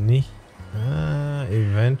funktioniert nicht. Ah,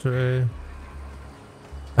 eventuell...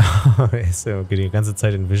 Ist ja okay, die ganze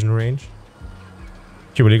Zeit in Vision Range.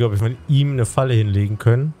 Ich überlege, ob wir von ihm eine Falle hinlegen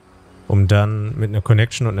können, um dann mit einer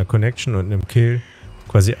Connection und einem Kill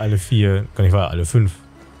quasi alle 4, gar nicht wahr, alle 5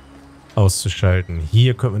 auszuschalten.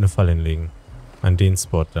 Hier können wir eine Falle hinlegen. An den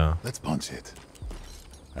Spot da.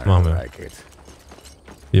 Machen wir.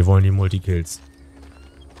 Wir wollen die Multikills.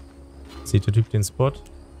 Sieht der Typ den Spot?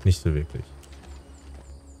 Nicht so wirklich.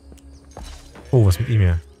 Oh, was mit ihm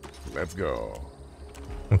hier? Let's go.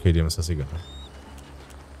 Okay, dem ist das egal.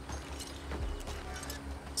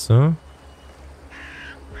 So.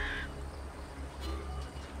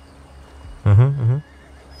 Aha.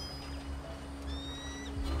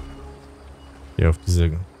 Hier auf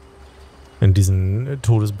diese... In diesen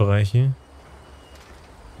Todesbereich hier.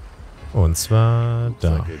 Und zwar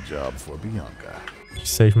da.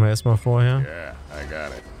 Ich save mal erstmal vorher.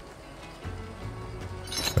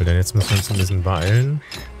 Weil dann jetzt müssen wir uns ein bisschen beeilen.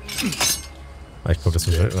 Ich glaube,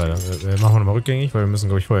 das wird wir machen nochmal rückgängig, weil wir müssen,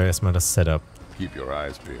 glaube ich, vorher erstmal das Setup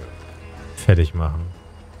fertig machen.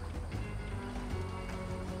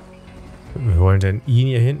 Wir wollen dann ihn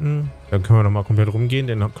hier hinten. Dann können wir nochmal komplett rumgehen.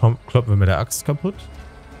 Den kloppen wir mit der Axt kaputt.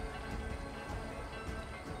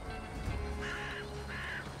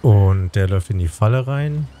 Und der läuft in die Falle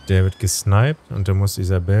rein. Der wird gesniped und der muss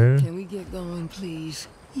Isabel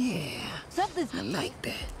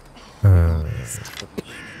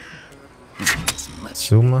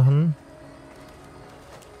so machen.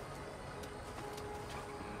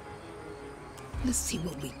 Ich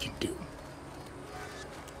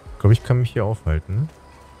glaube, ich kann mich hier aufhalten.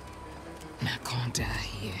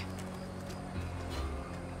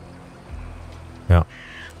 Ja.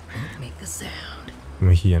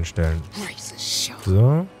 Mich hier hinstellen.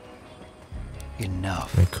 So.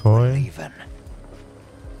 McCoy.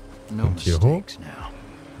 Und hier hoch.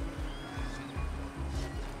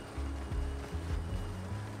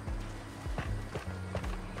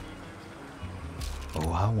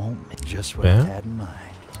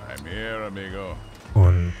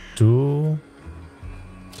 Und du...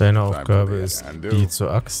 Deine Aufgabe ist, die zu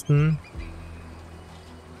axten.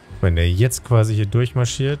 Wenn der jetzt quasi hier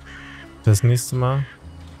durchmarschiert, das nächste Mal,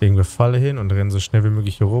 legen wir Falle hin und rennen so schnell wie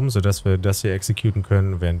möglich hier rum, sodass wir das hier exekuten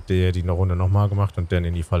können, während der die Runde nochmal gemacht und dann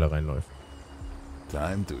in die Falle reinläuft.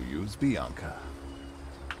 Time to use Bianca.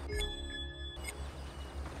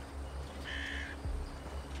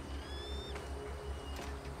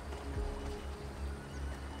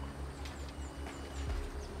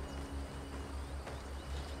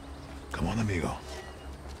 Come on, amigo.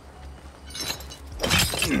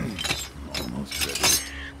 Almost ready.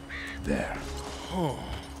 There.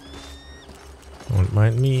 Und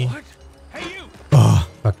meint me. Oh,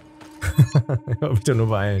 fuck. Ich hab mich da nur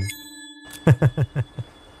beeilen.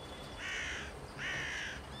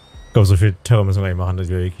 Ich glaube, so viel Terror müssen wir gleich machen. Dass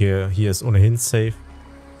wir hier ist ohnehin safe.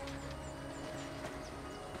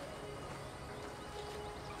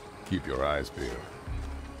 Keep your eyes peeled.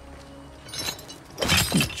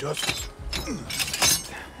 Just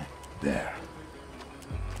there.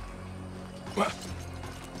 On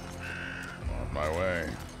my way.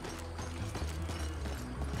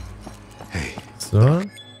 Hey. So.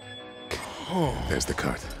 There's the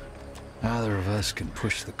cart. Neither of us can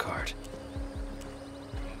push the cart.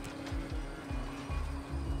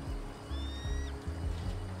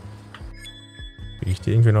 Kriege ich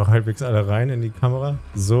die irgendwie noch halbwegs alle rein in die Kamera?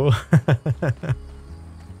 So.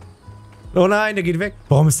 Oh nein, der geht weg.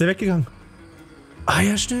 Warum ist der weggegangen? Ah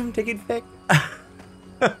ja, stimmt, der geht weg.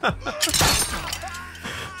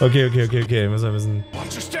 Okay. Müssen wir ein bisschen...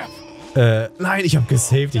 Nein, ich habe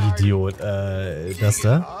gesaved, ich Idiot. Das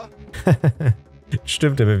da?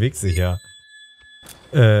 Stimmt, der bewegt sich ja.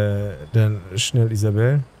 Dann schnell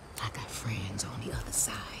Isabel.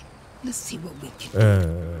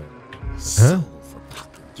 Hä?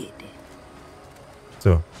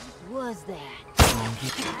 So.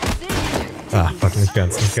 Ah, fuck, nicht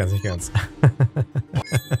ganz.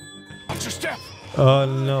 Oh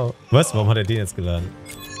no. Was? Warum hat er den jetzt geladen?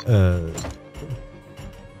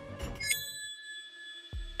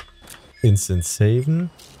 Instant saven.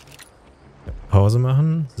 Pause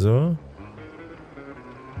machen. So.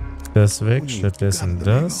 Das weg. Stattdessen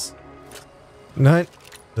das. Nein.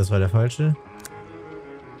 Das war der falsche.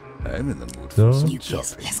 So. So.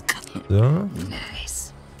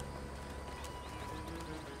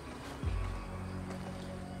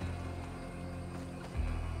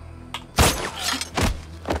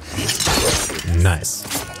 Nice.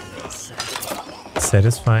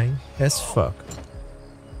 Satisfying as fuck.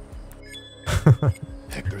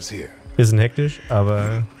 Hector's here. Bisschen hektisch,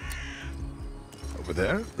 aber Over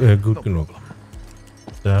there? gut genug.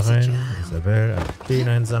 Da rein, Isabel, den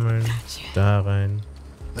einsammeln, da rein.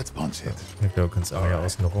 Let's punch it. Ich glaube, du kannst auch ja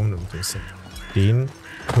außen rum und den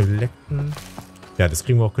collecten. Ja, das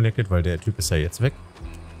kriegen wir auch connected, weil der Typ ist ja jetzt weg.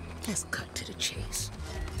 Let's cut to the chase.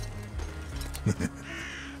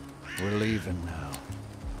 We're leaving now.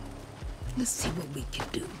 Let's see what we can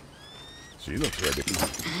do. She looks ready.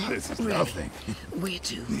 This is Ready. nothing. Where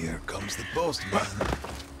to? Here comes the postman.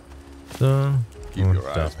 So, Keep und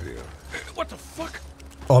your da. eyes peeled. What the fuck?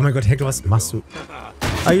 Oh mein Gott, Hector, was machst du?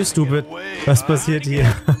 Are you stupid? Was passiert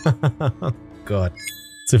hier? Oh Gott.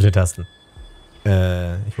 Zu viele Tasten.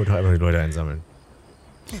 Ich wollte doch einfach die Leute einsammeln.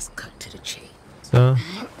 Let's cut to the chase. So,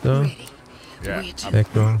 so, Ready. Yeah. Where to?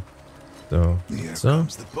 Hector. So, Here so.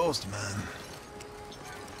 comes the postman.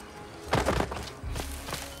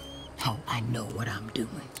 Oh, I know what I'm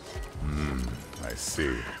doing. I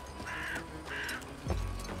see.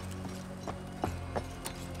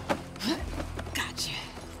 Gotcha.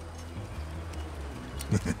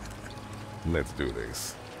 Let's do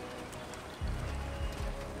this.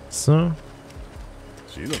 So.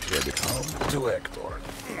 She looks ready. Come to Hector.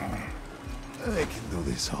 I can do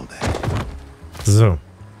this all day. So.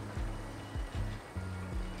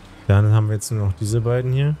 Dann haben wir jetzt nur noch diese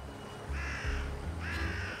beiden hier.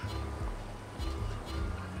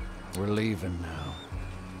 We're leaving now.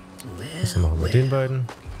 Was machen wir mit den beiden?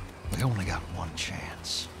 We only got one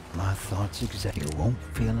chance. My thoughts exactly. You won't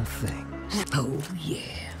feel a thing. Oh,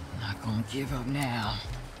 yeah. Not gonna give up now.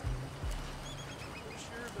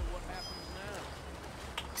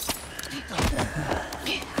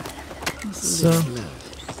 So.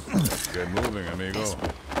 Get moving, amigo.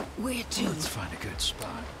 Where to? Let's find a good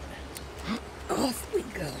spot. Off we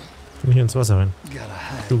go. Komm hier ins Wasser rein. Gotta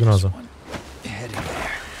hide Du genauso. this one. Heading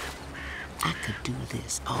there. I could do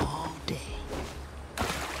this all day.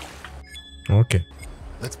 Okay.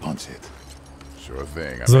 Let's punch it. Sure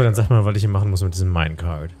thing. So, dann sag mal, was ich hier machen muss mit diesem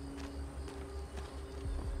Minecart.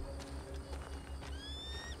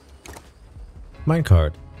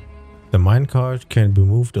 Minecart. The minecart can be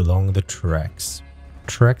moved along the tracks.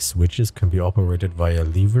 Track switches can be operated via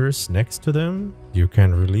levers next to them. You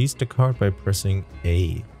can release the cart by pressing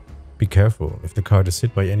A. Be careful. If the cart is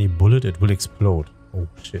hit by any bullet, it will explode. Oh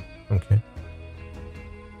shit. Okay.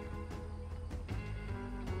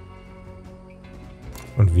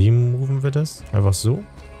 Und wie moven wir das? Einfach so?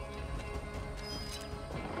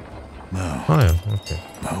 Now, Ah ja, okay.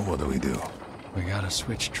 now what do we do? We gotta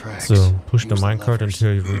switch tracks. So, push the Use minecart levers.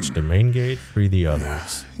 until you reach the main gate, free the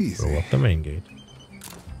others. Easy. Go up the main gate.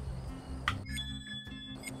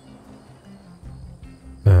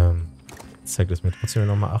 Zeigt es mir trotzdem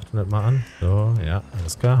nochmal 800 Mal an. So, ja,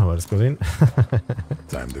 alles klar, haben wir das gesehen.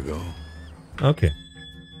 Time to go. Okay.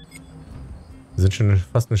 Wir sind schon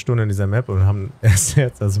fast eine Stunde in dieser Map und haben erst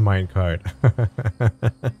jetzt das Minecart.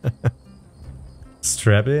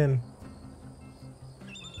 Strap in.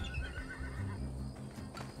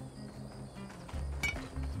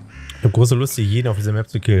 Ich habe große Lust, hier jeden auf dieser Map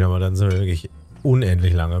zu killen, aber dann sind wir wirklich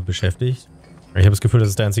unendlich lange beschäftigt. Ich habe das Gefühl, das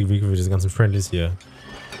ist der einzige Weg, wie wir diese ganzen Friendlies hier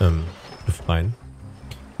befreien.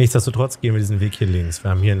 Nichtsdestotrotz gehen wir diesen Weg hier links. Wir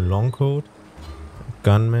haben hier einen Longcoat,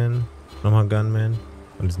 Gunman, nochmal Gunman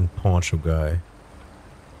und diesen Poncho Guy.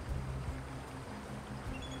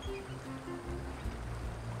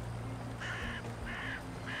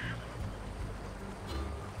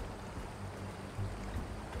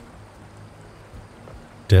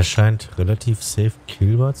 Der scheint relativ safe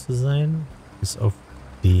killbar zu sein. Bis auf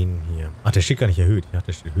den hier. Ach, der steht gar nicht erhöht. Ich dachte,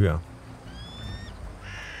 der steht höher.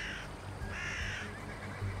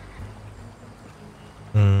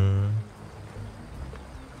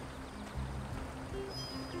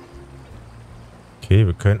 Okay,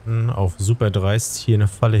 wir könnten auf super dreist hier eine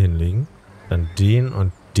Falle hinlegen. Dann den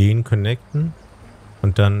und den connecten.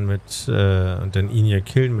 Und dann mit und dann ihn hier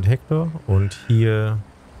killen mit Hector. Und hier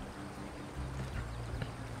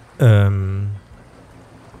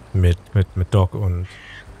mit Doc und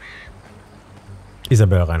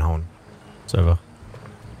Isabel reinhauen. So einfach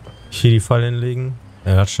hier die Falle hinlegen.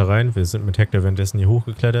 Er latscht da rein. Wir sind mit Hector währenddessen hier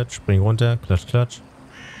hochgeklettert. Springen runter. Klatsch, klatsch.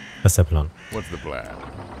 Das ist der Plan. What's the plan?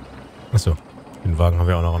 Achso. Den Wagen haben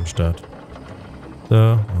wir auch noch am Start. So,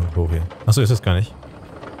 und hoch hier. Achso, ist das gar nicht.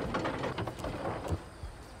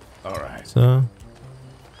 Alright. So.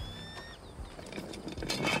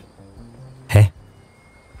 Hä?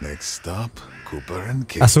 Next stop, Cooper and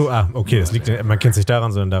Kate. Achso, okay. Das liegt, man kennt sich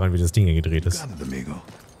daran, sondern daran, wie das Ding hier gedreht ist. Got it, amigo.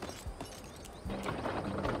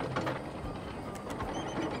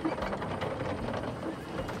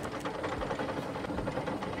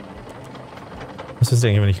 Was ist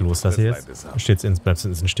eigentlich, wenn ich loslasse jetzt? Steht's ins, bleibst du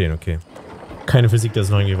ins Stehen, okay. Keine Physik, dass es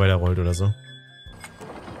noch irgendwie weiter rollt oder so.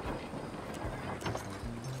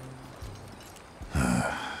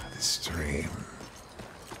 The stream.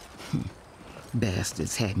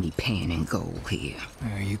 Bastards had me panning gold here.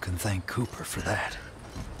 You can thank Cooper for that.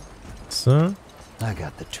 So. I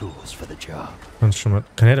got the tools for the job. Kannst schon mal.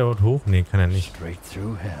 Kann er da dort hoch? Nee, kann er nicht. Straight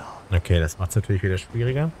through hell. Okay, das macht es natürlich wieder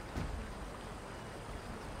schwieriger.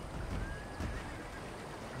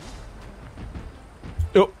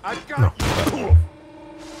 Oh. No.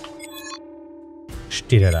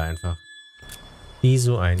 Steht er da einfach. Wie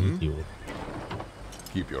so ein Idiot.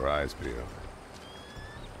 Keep your eyes peeled.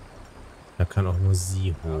 Da kann auch nur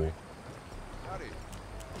sie hoch.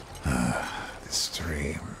 The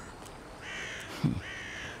stream.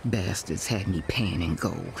 Bastards had me panning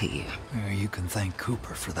gold here. You can thank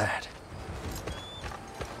Cooper for that.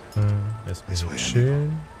 Erstmal so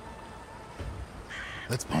chillen.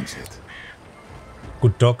 Let's punch it.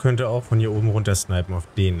 Gut, Doc könnte auch von hier oben runter snipen auf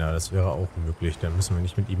den da. Das wäre auch möglich. Dann müssen wir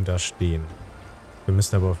nicht mit ihm da stehen. Wir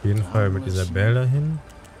müssen aber auf jeden Fall mit dieser Bell dahin.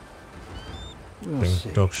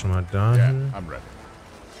 Bringt Doc schon mal dahin.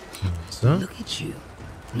 So. Look at you.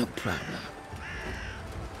 No problem.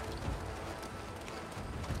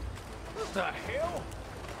 What the hell?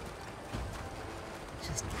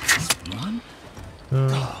 Just this one?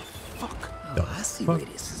 Oh, fuck. Oh, I see where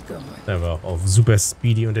this is going. Der war auch auf super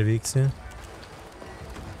Speedy unterwegs hier.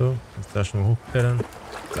 So, jetzt da schon mal hochklettern.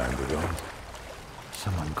 Time to go.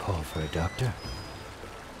 Someone call for a doctor?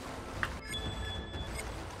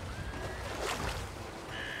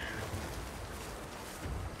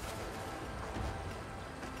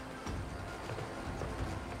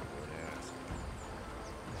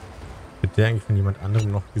 Wird der eigentlich von jemand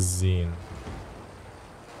anderem noch gesehen?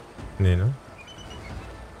 Nee, ne?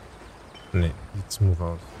 Nee, sieht smooth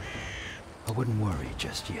aus. I wouldn't worry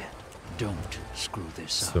just yet. Don't screw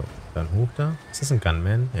this up. So, dann hoch da. Ist das ein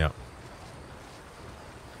Gunman? Ja.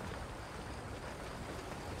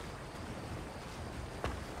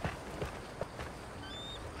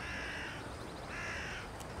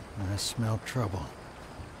 I smell trouble.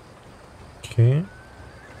 Okay.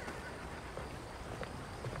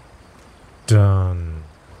 Dann.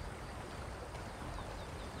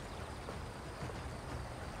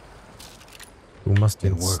 Du machst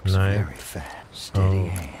den Snipe. Oh.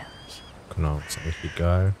 Genau, ist eigentlich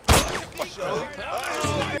egal. Ich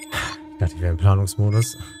dachte, ich wäre im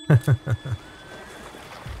Planungsmodus.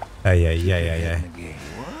 Eieieiei.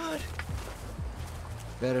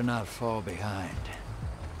 Better not fall behind.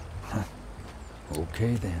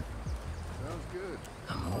 Okay then.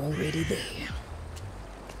 I'm already there.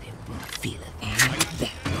 They won't feel it and that.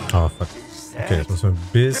 Oh, fuck. Okay, das müssen wir ein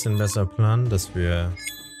bisschen besser planen, dass wir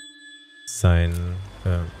sein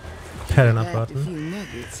Pattern abwarten.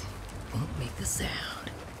 Du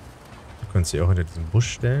könntest sie auch hinter diesen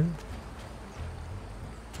Busch stellen.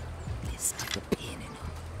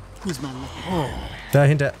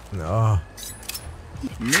 Dahinter. Oh.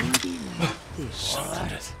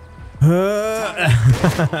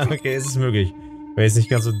 Okay, es ist möglich. Wenn ich es nicht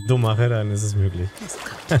ganz so dumm mache, dann ist es möglich.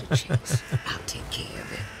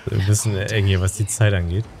 Wir wissen irgendwie, was die Zeit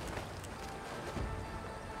angeht.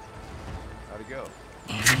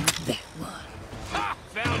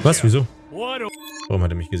 Was? Wieso? Warum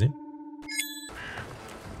hat er mich gesehen?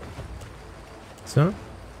 So.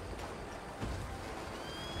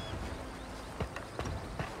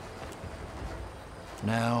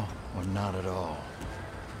 Now or not at all.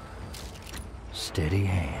 Steady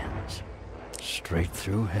hands. Straight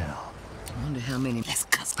through hell. I wonder how many.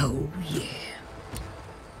 Oh yeah.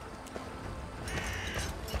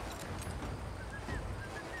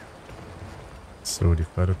 So, die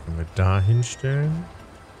Pfeile können wir da hinstellen.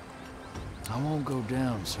 I won't go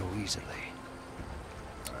down so easily.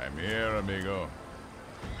 I'm here, amigo.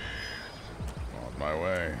 On my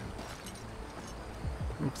way.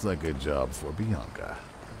 Looks like a job for Bianca.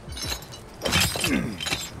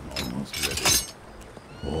 Almost ready.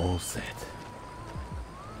 All set.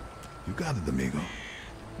 You got it, amigo.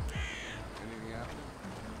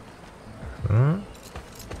 Hm?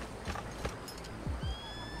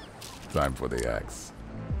 Time for the axe.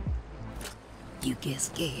 You get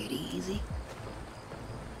scared easy.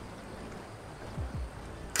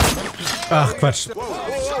 Ach, Quatsch.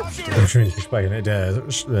 Ich hab schon nicht gespeichert, ne? Der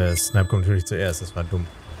Snipe kommt natürlich zuerst, das war dumm.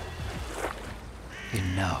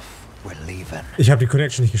 Enough. We're leaving. Ich habe die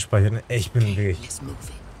Connection nicht gespeichert, ne? Ich bin wirklich...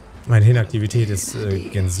 Meine Hirnaktivität ist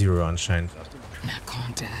gen Zero anscheinend. Not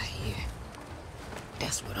gonna die here.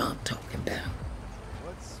 That's what I'm talking about.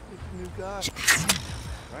 What's with the new guys?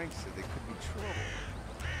 Frank said they could be trouble.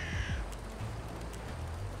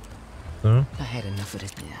 So. I had enough of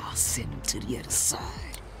this. Now I'll send him to the other side.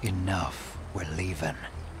 Enough. We're leaving.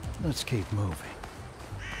 Let's keep moving.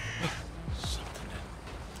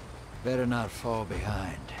 Better not fall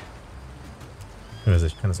behind. Also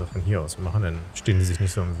ich kann das auch von hier aus machen, dann stehen die sich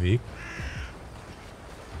nicht so im Weg.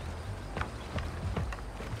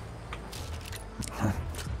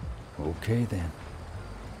 Okay then.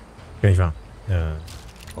 Ja, nicht wahr?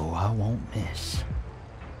 Oh, I won't miss.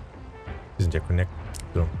 Die sind ja connected.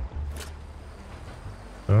 So.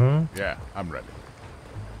 So. Yeah, I'm ready.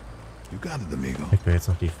 You got it, amigo. Ich will jetzt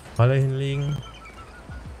noch die Falle hinlegen.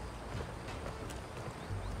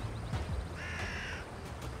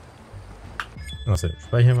 Außerdem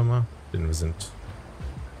speichern wir mal, denn wir sind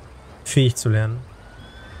fähig zu lernen.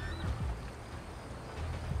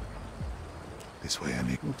 This way,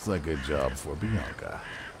 amigo. Looks like a job for Bianca.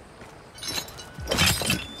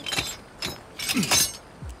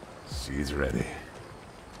 She's ready.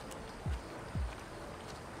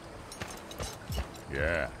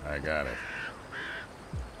 Yeah, I got it.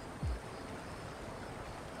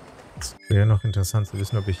 Es wäre noch interessant zu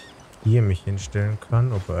wissen, ob ich hier mich hinstellen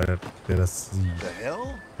kann, ob der das sieht.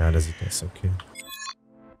 Ja, der sieht das, okay.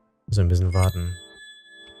 Muss ein bisschen warten.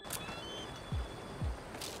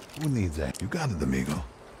 Who needs that? You got it, amigo.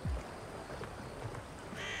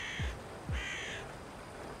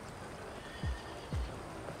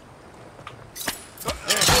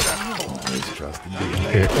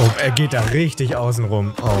 Okay. Oh, er geht da richtig außen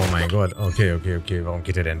rum. Oh mein Gott. Okay, okay, okay. Warum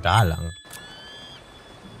geht er denn da lang?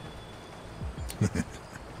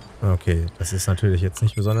 Okay, das ist natürlich jetzt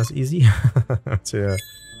nicht besonders easy. Hat er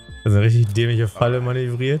eine richtig dämliche Falle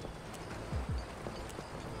manövriert.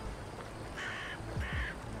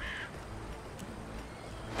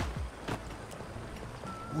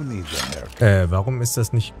 Warum ist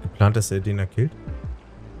das nicht geplant, dass er den da killt?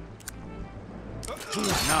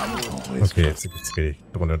 Okay, jetzt rede ich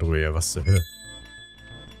drüber, ja, was zur Hölle.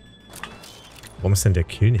 Warum ist denn der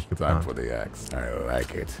Kill nicht geplant?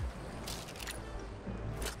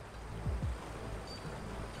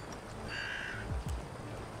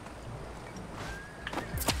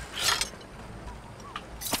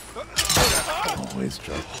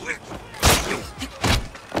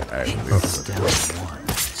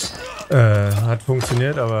 Hat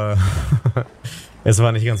funktioniert, aber es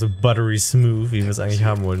war nicht ganz so buttery smooth, wie wir es eigentlich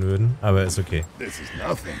haben wollen würden. Aber ist okay.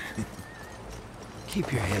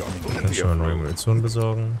 Kann schon mal neue Munition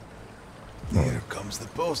besorgen.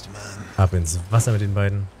 Ab ins Wasser mit den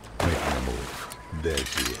beiden. Can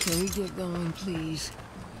we get going, please?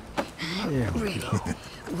 Ready?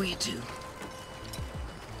 Where to?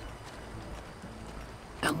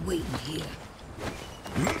 I'm waiting here.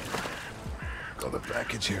 Got the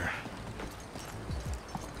package here.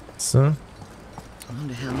 So.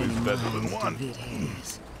 Wonder how many minds David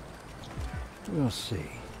has. We'll see.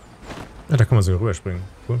 Ja, da kann man sogar rüberspringen.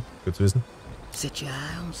 Cool, gut zu wissen. Set your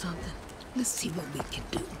eye on something. Let's see what we can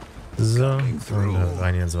do. So, und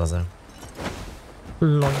rein hier ins Wasser.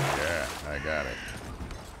 Long.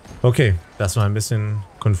 Okay, das war ein bisschen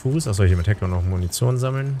konfus. Achso, hier mit Hector noch Munition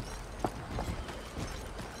sammeln.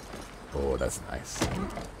 Oh, that's nice.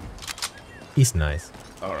 Ist nice.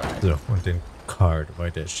 So, und den Cart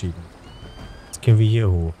weiter schieben. Jetzt gehen wir hier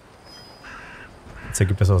hoch. Jetzt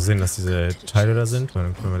ergibt das auch Sinn, dass diese Teile da sind, weil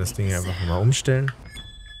dann können wir das Ding hier einfach mal umstellen.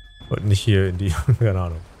 Und nicht hier in die, keine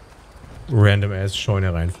Ahnung, random ass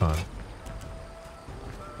Scheune reinfahren.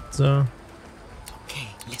 So. Okay,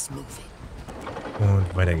 let's move it.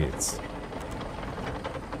 Und weiter geht's.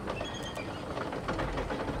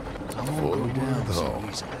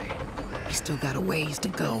 We still got a ways to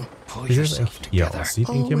go. Wie sieht das eigentlich hier aus? Sieht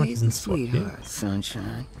irgendjemand diesen Spot hier?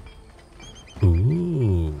 Sunshine.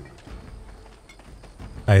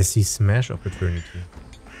 I see Smash Opportunity.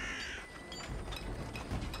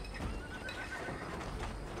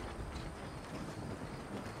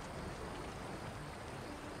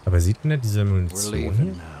 Aber sieht denn diese Munition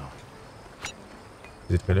hier?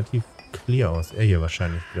 Sieht relativ clear aus. Er hier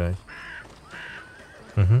wahrscheinlich gleich.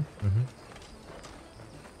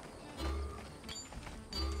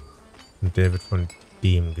 Und der wird von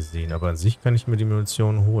dem gesehen. Aber an sich kann ich mir die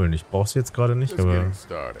Munition holen. Ich brauche sie jetzt gerade nicht, aber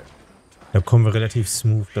da kommen wir relativ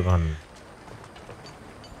smooth dran.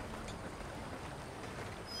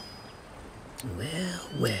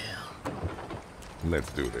 Well.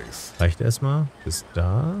 Let's do this. Reicht erstmal bis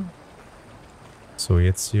da. So,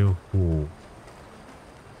 jetzt hier hoch.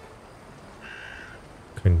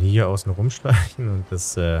 Können hier außen rumschleichen und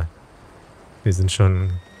das, wir sind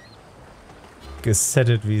schon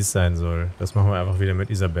gesettet, wie es sein soll. Das machen wir einfach wieder mit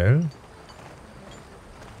Isabel.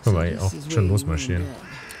 Können wir auch schon losmarschieren.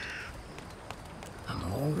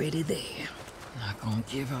 already there. Not gonna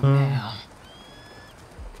give up now.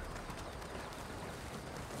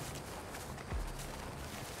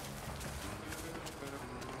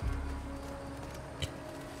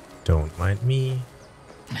 Don't mind me.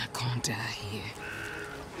 Not gonna die here.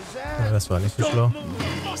 Ja, das war nicht so schlau.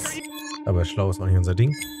 Aber schlau ist auch nicht unser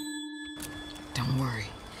Ding. Don't worry.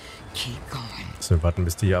 Keep going. So, wir warten,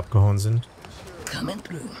 bis die hier abgehauen sind. Coming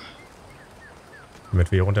through.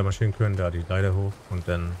 Damit wir hier runter marschieren können. Da die Leiter hoch und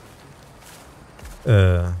dann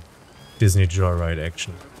Disney Joyride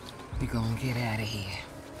Action. We're gonna get out of here.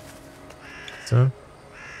 So.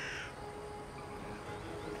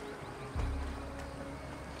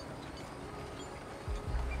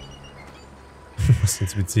 Was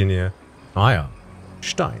inspizieren hier? Ah ja.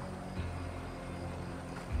 Stein.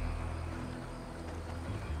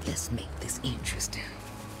 Let's make this interesting.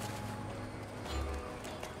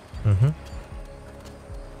 Mhm.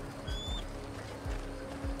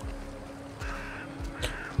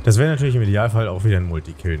 Das wäre natürlich im Idealfall auch wieder ein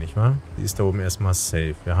Multikill, nicht wahr? Die ist da oben erstmal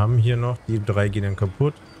safe. Wir haben hier noch, die 3 gehen dann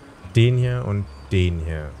kaputt. Den hier und den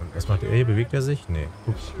hier. Und was macht er? Bewegt er sich? Nee.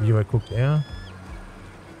 Wie weit guckt er?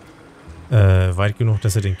 Weit genug,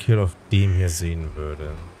 dass er den Kill auf dem hier sehen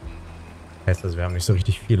würde. Heißt also, wir haben nicht so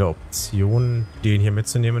richtig viele Optionen, den hier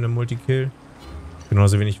mitzunehmen im Multikill.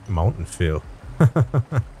 Genauso wenig Mountain Phil.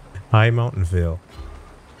 Hi Mountain Phil.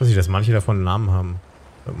 Ich weiß nicht, dass manche davon einen Namen haben.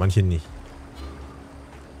 Und manche nicht.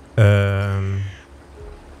 Den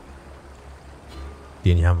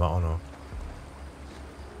hier haben wir auch noch.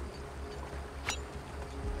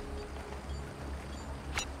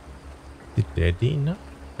 Sieht der den, ne?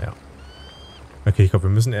 Ja. Okay, ich glaube,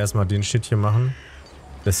 wir müssen erstmal den Shit hier machen.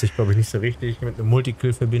 Lässt sich, glaube ich, nicht so richtig mit einem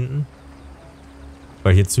Multikill verbinden.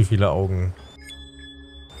 Weil hier zu viele Augen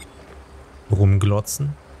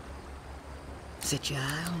rumglotzen. Set your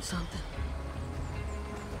eye on something.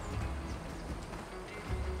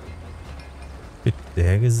 Wird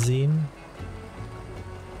der gesehen?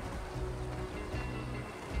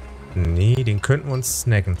 Nee, den könnten wir uns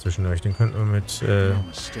snacken zwischendurch. Den könnten wir mit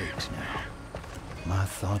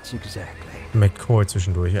McCoy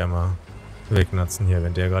zwischendurch einmal wegnatzen hier.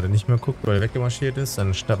 Wenn der gerade nicht mehr guckt, weil er weggemarschiert ist,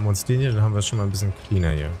 dann schnappen wir uns den hier, dann haben wir es schon mal ein bisschen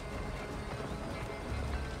cleaner hier.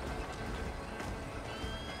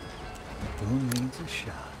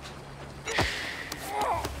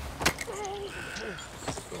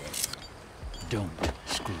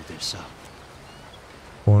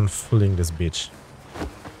 Und fling das Bitch.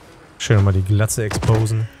 Schön mal die Glatze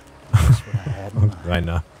exposen. Und rein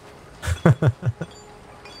da.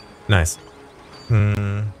 Nice.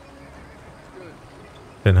 Dann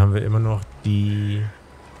haben wir immer noch die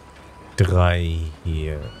 3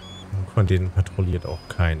 hier. Von denen patrouilliert auch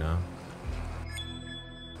keiner.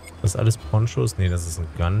 Das ist alles Ponchos? Ne, das ist ein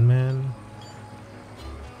Gunman.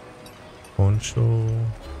 Poncho.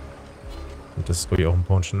 Und das ist, glaube ich, auch ein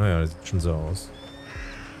Poncho. Naja, das sieht schon so aus.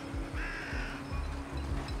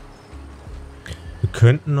 Wir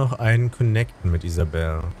könnten noch einen connecten mit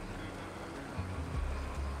Isabel.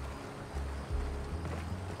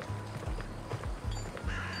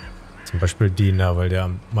 Zum Beispiel den da, weil der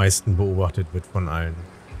am meisten beobachtet wird von allen.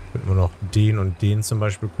 Könnten wir noch den und den zum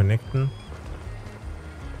Beispiel connecten.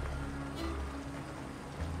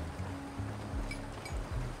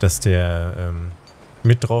 Dass der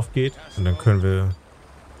mit drauf geht. Und dann können wir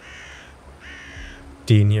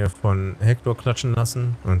den hier von Hector klatschen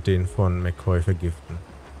lassen und den von McCoy vergiften.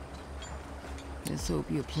 Let's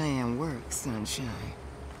hope your plan works, Sunshine.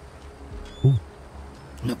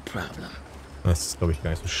 No problem. Das ist, glaube ich, gar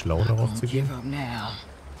nicht so schlau, darauf zu gehen.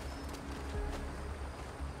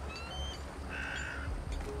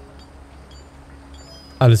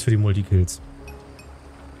 Alles für die Multikills.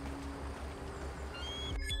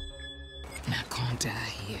 Not gonna die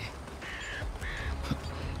here.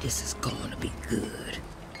 This is gonna be good.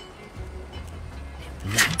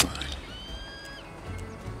 Not one.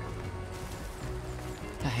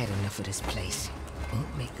 I had enough of this place.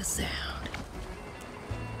 Won't make a sound.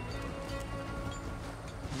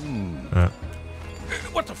 Ja.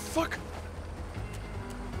 What the fuck?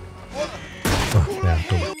 Oh, ja,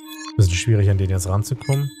 dumm. Bisschen schwierig, an den jetzt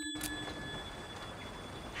ranzukommen.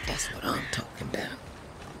 That's what I'm talking about.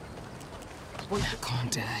 Not gonna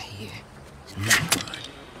die here. Not one.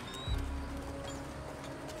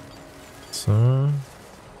 So.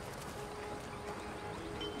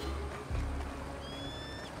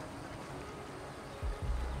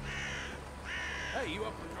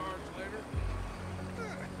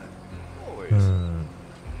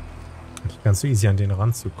 Nicht ganz so easy, an den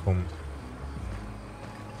ranzukommen.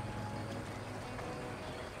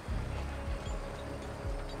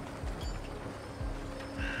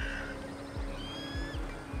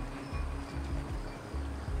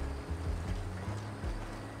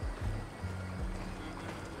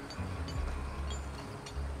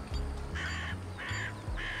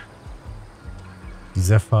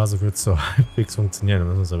 dieser Phase wird es so halbwegs funktionieren. Da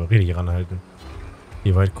müssen wir uns aber richtig ranhalten.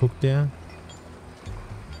 Wie weit guckt der?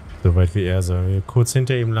 So weit wie er. Sollen wir kurz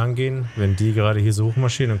hinter ihm lang gehen? Wenn die gerade hier so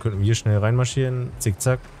hochmarschieren, dann könnten wir schnell reinmarschieren.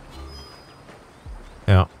 Zickzack.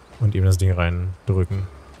 Ja. Und ihm das Ding reindrücken.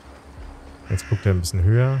 Jetzt guckt er ein bisschen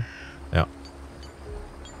höher. Ja.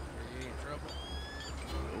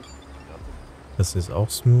 Das ist auch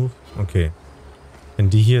smooth. Okay. Wenn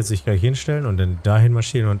die hier sich gleich hinstellen und dann dahin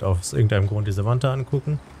marschieren und aus irgendeinem Grund diese Wand da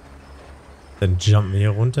angucken, dann jumpen wir hier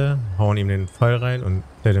runter, hauen ihm den Pfeil rein und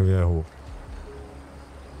klettern wieder hoch.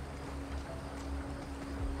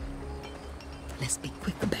 Let's be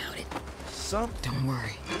quick about it. Don't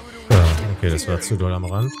worry. Ja, okay, das war zu doll am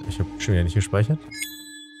Rand. Ich habe schon wieder nicht gespeichert.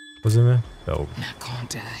 Wo sind wir? Da oben. Now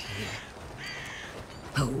can't die here.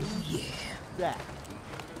 Oh yeah.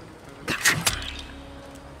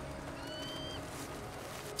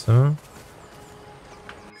 So.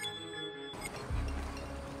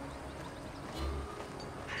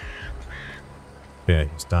 Ja,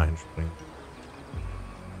 ich muss dahin springen.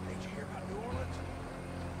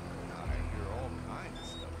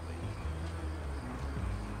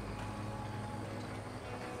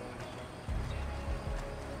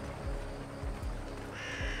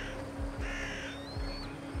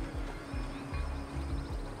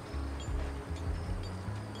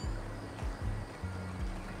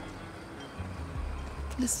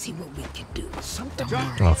 Let's see what we can do. Don't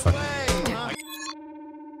worry. Oh, fuck.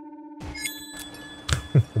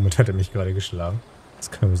 Womit hat er mich gerade geschlagen?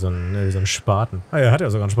 Das kann wie so ein Spaten. Ah, er hat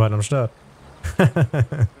ja sogar einen Spaten am Start.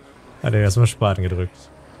 Hat er erstmal Spaten gedrückt.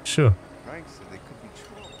 Sure.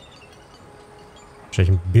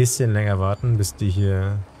 Wahrscheinlich ein bisschen länger warten, bis die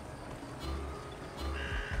hier...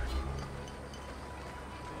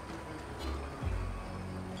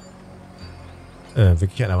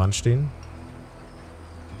 wirklich an der Wand stehen.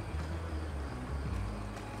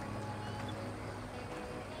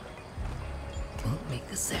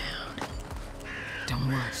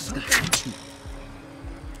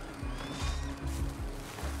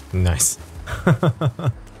 Nice.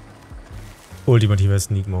 Ultimativer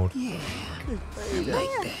Sneak Mode.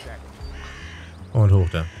 Und hoch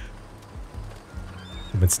da.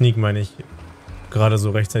 Und mit Sneak meine ich gerade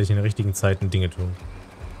so rechtzeitig in den richtigen Zeiten Dinge tun.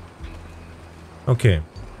 Okay.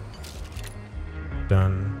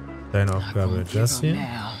 Dann deine Aufgabe das hier.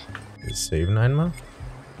 Wir saven einmal.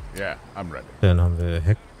 Dann haben wir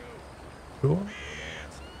Hector.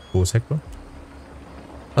 Wo ist Hector?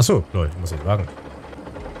 Achso, Leute, ich muss den Wagen.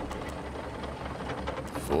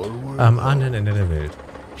 Am anderen Ende der Welt.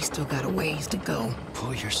 We still got a ways to go.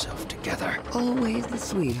 Pull yourself together. Always the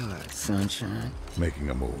sweetheart, sunshine. Making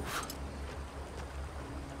a move.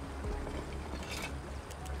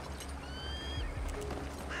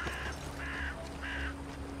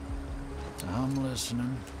 I'm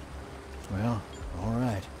listening. Well, all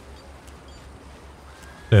right.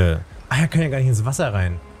 Er kann ja gar nicht ins Wasser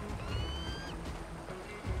rein.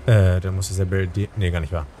 Dann muss Isabel die... Nee, gar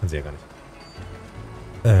nicht wahr. Kann sie ja gar nicht.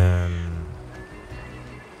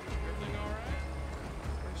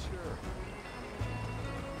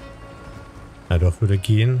 Ja, doch, würde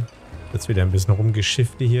gehen. Jetzt wieder ein bisschen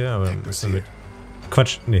rumgeschifte hier, aber müssen wir mit...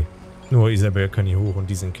 Quatsch, nee. Nur Isabel kann hier hoch und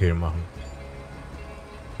diesen Kill machen.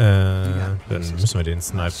 Dann müssen wir den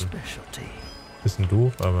snipen. Bisschen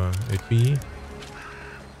doof, aber it be.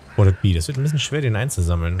 What it be. Das wird ein bisschen schwer, den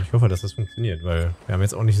einzusammeln. Ich hoffe, dass das funktioniert, weil wir haben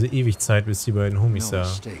jetzt auch nicht so ewig Zeit, bis die beiden Homies da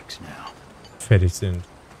fertig sind.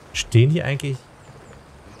 Stehen die eigentlich?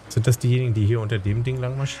 Sind das diejenigen, die hier unter dem Ding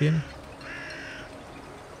lang marschieren?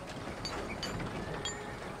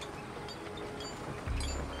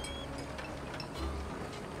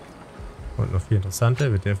 Und noch viel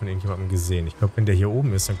interessanter, wird der von irgendjemandem gesehen. Ich glaube, wenn der hier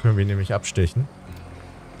oben ist, dann können wir ihn nämlich abstechen.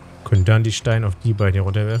 Können dann die Steine auf die beiden hier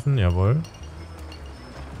runterwerfen. Jawohl.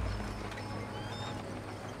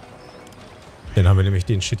 Dann haben wir nämlich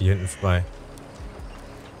den Shit hier hinten frei.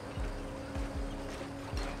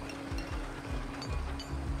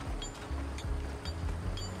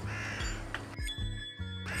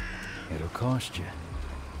 It'll cost you.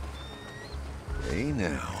 Hey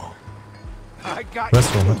now.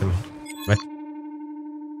 Was? Warum hat er mich... Was?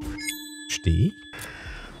 Steh ich?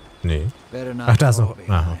 Nee. Ach, da ist noch...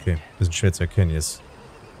 Ah, okay. Bisschen schwer zu erkennen jetzt.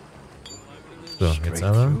 So, jetzt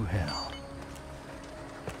aber...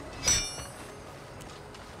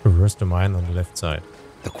 Reverse the mine on the left side.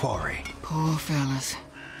 The quarry. Poor fellas.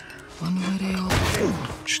 Wonder where they all...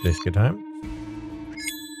 Schlecht getimt.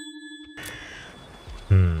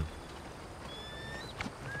 Hm.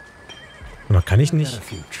 Aber kann ich nicht...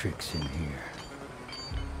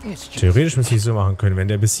 Theoretisch müsste ich so machen können, wenn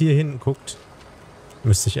der bis hier hinten guckt,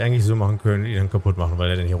 Müsste ich eigentlich so machen können, ihn dann kaputt machen, weil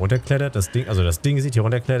er dann hier runterklettert, das Ding sieht hier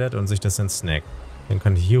runterklettert und sich das dann snackt. Dann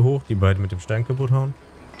kann ich hier hoch, die beiden mit dem Stein kaputt hauen.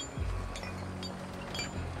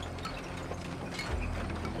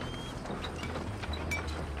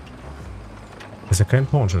 Das ist ja kein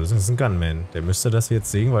Poncho, das ist ein Gunman. Der müsste das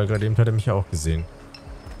jetzt sehen, weil gerade eben hat er mich ja auch gesehen.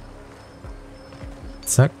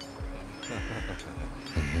 Zack.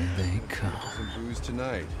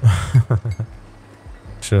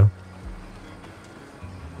 Tschö.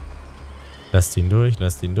 Lasst ihn durch,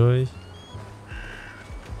 lasst ihn durch.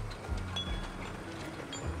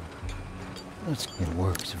 It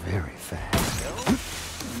works very fast.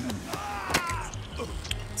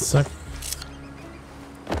 Zack.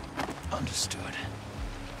 Understood.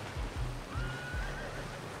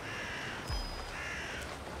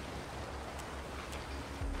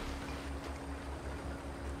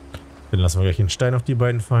 Dann lassen wir gleich den Stein auf die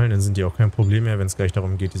beiden fallen, dann sind die auch kein Problem mehr, wenn es gleich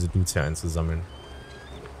darum geht, diese Dudes hier einzusammeln.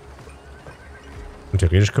 Und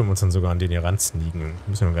theoretisch können wir uns dann sogar an den hier ran sneaken.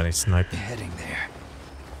 Müssen wir gar nicht snipen.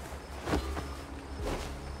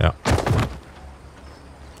 Ja.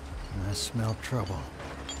 I smell trouble.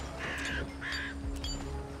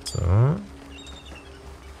 So.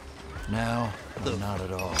 Now, not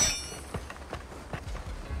at all.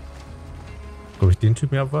 Soll ich den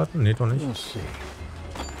Typen hier abwarten? Nee, doch nicht. We'll see.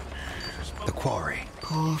 The quarry.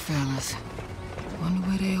 Poor fellas. Wonder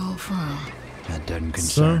where they all from. That doesn't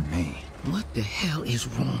concern me. What the hell is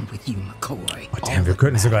wrong with you, McCoy? Oh, damn, wir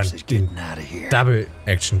könnten sogar den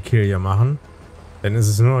Double-Action-Kill hier machen. Dann ist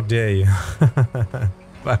es nur noch der hier.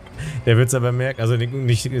 Fuck. Der wird es aber merken. Also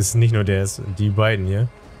ist nicht nur der, ist die beiden hier.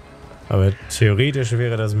 Aber theoretisch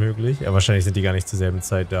wäre das möglich. Aber wahrscheinlich sind die gar nicht zur selben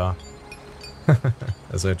Zeit da.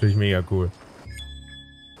 Das ist natürlich mega cool.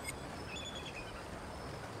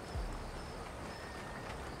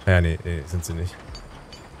 Ja, nee, sind sie nicht.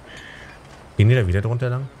 Gehen die da wieder drunter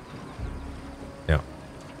lang? Ja.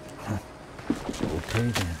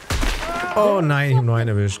 Okay, then. Oh nein, ich habe nur einen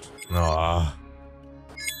erwischt. Oh.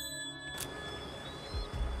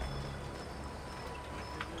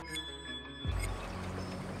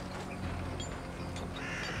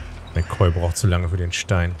 McCoy braucht zu lange für den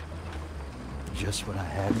Stein. Just what I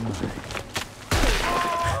had in mind.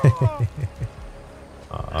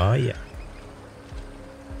 Oh ja.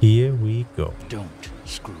 Here we go. Don't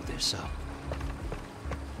screw this up.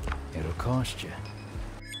 It'll cost you.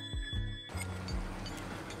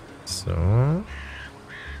 So.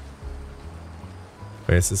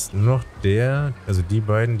 Weil es ist noch der, also die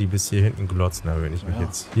beiden, die bis hier hinten glotzen. Aber wenn ich mich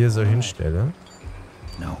jetzt hier so hinstelle.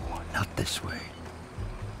 No, not this way.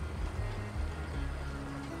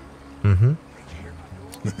 Mhm.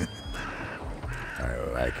 I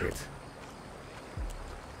like it.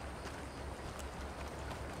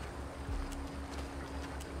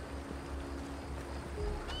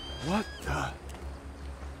 What the?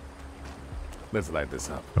 Let's light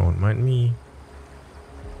this up. Don't mind me.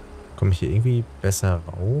 Komme ich hier irgendwie besser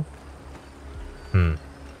rauf?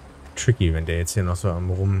 Tricky, wenn der jetzt hier noch so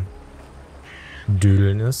am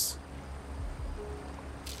Rumdüdeln ist.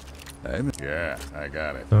 Yeah, I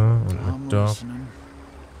got it. So, und mit Dog.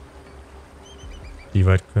 Wie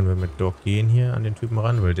weit können wir mit Dog gehen hier an den Typen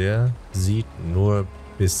ran? Weil der sieht nur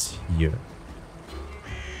bis hier.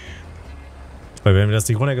 Weil wenn wir das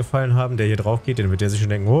Ding runtergefallen haben, der hier drauf geht, dann wird der sich schon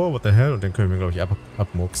denken, oh, what the hell? Und dann können wir, glaube ich,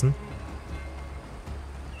 abmuchsen.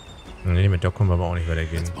 Nee, mit Dog können wir aber auch nicht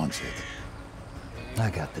weitergehen. Dann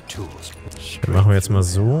machen wir jetzt mal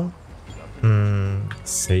so.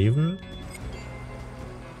 Saven.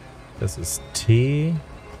 Das ist T.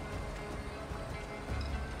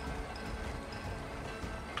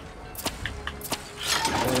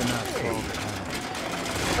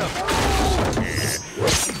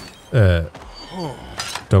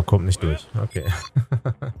 Dog kommt nicht durch. Okay.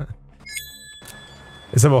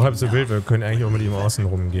 Ist aber auch halb so wild, weil wir können eigentlich auch mit ihm außen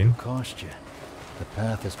rumgehen.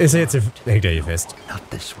 Ist er jetzt hier, hängt er hier fest?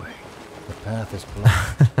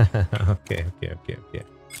 Okay.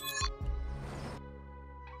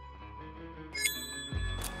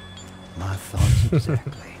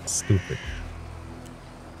 Stupid.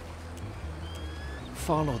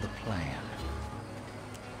 Follow the plan.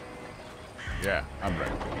 Yeah, I'm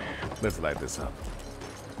ready. Let's light this up.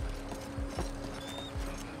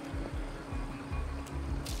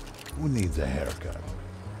 Who needs a haircut?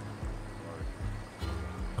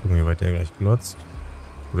 Gucken, wie weit der gleich glotzt.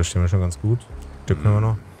 Oder stehen wir schon ganz gut? Stück können wir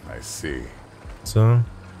noch. I see. So.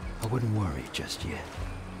 I wouldn't worry just yet.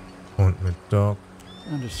 Und mit Dog.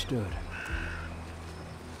 Understood.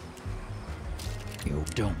 You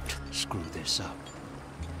don't screw this up.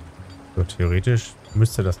 So, theoretisch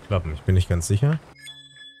müsste das klappen. Ich bin nicht ganz sicher.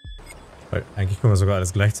 Weil eigentlich können wir sogar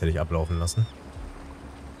alles gleichzeitig ablaufen lassen.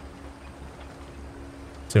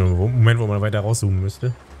 Das ist ja ein Moment, wo man weiter rauszoomen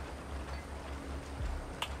müsste.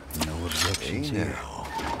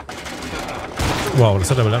 Wow,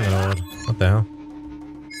 das hat aber lange gedauert. What the hell?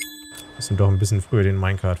 Müssen doch ein bisschen früher den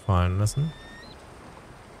Minecart fallen lassen.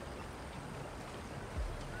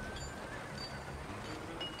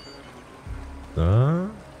 So.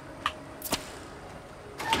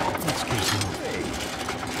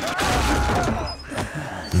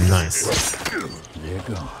 Nice.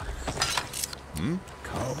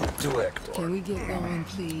 Can we get going,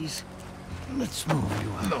 please? Let's move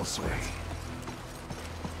you out. No sweat.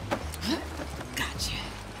 Gotcha.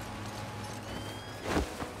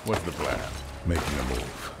 What's the plan? Making a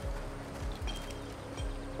move.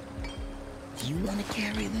 Do you want to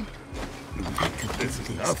carry them? I could do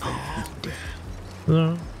this all day.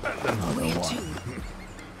 So. Where to?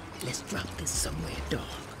 Let's drop this somewhere, dog.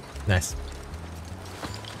 Nice.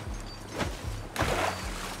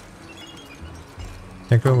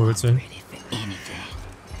 Denke, wo willst du hin? Ready for anything.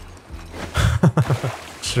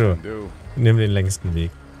 Sure. Nimm den längsten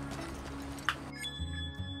Weg.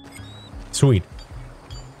 Sweet.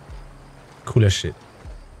 Cooler Shit.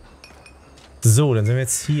 So, dann sind wir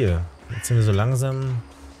jetzt hier. Jetzt sind wir so langsam.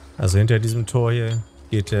 Also hinter diesem Tor hier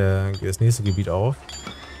geht das nächste Gebiet auf.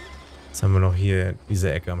 Jetzt haben wir noch hier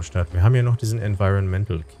diese Ecke am Start. Wir haben ja noch diesen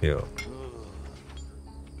Environmental Kill.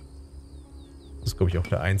 Das ist, glaube ich, auch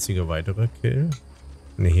der einzige weitere Kill.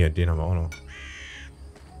 Ne, hier, den haben wir auch noch.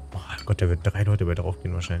 Oh Gott, da wird 3 Leute bei drauf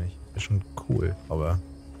gehen wahrscheinlich. Das ist schon cool, aber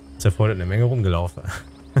ist ja vorher eine Menge rumgelaufen.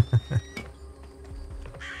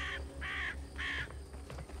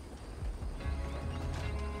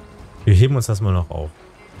 Wir heben uns das mal noch auf.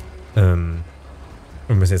 Wir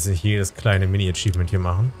müssen jetzt nicht jedes kleine Mini-Achievement hier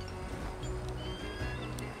machen.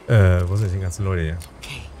 Wo sind jetzt die ganzen Leute hier?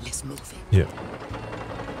 Hier.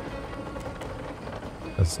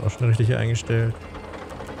 Das ist auch schon richtig hier eingestellt.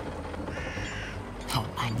 Oh,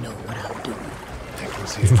 I know what I'll do.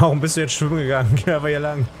 Warum bist du jetzt schwimmen gegangen? Geh aber hier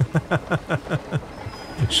lang.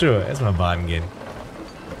 Sure, erstmal baden gehen.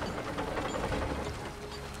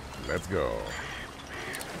 Let's go.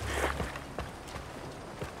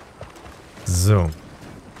 So.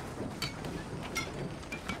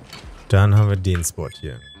 Dann haben wir den Spot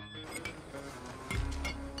hier.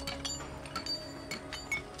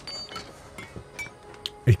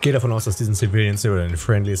 Ich gehe davon aus, dass diesen Civilians hier oder den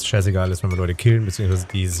Friendlies scheißegal ist, wenn wir Leute killen, beziehungsweise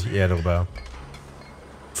die sich eher darüber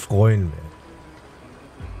freuen werden.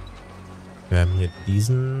 Wir haben hier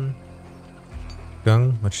diesen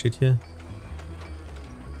Gang. Was steht hier?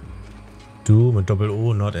 Du mit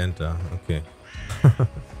Doppel-O, not enter. Okay.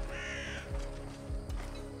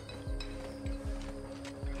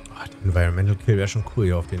 Environmental Kill wäre schon cool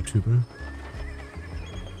hier auf den Typen.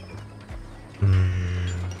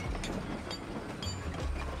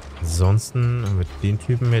 Ansonsten haben wir den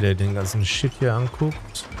Typen hier, der den ganzen Shit hier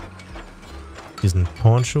anguckt. Diesen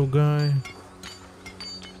Poncho-Guy.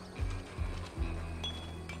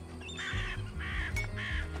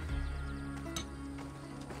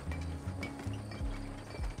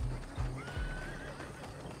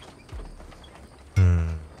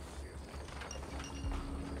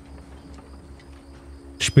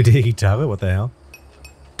 Spielt die Gitarre? What the hell?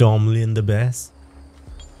 Dormly in the Bass?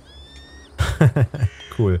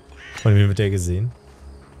 Cool. Von wem wird der gesehen?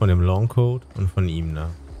 Von dem Longcoat und von ihm, ne?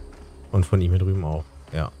 Und von ihm hier drüben auch.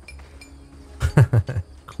 Ja.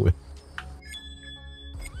 Cool.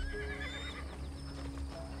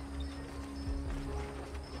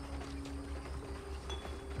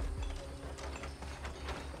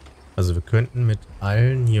 Also wir könnten mit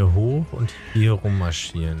allen hier hoch und hier rum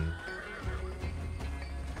marschieren.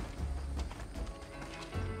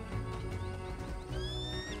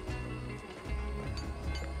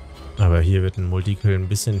 Aber hier wird ein Multikill ein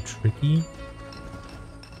bisschen tricky.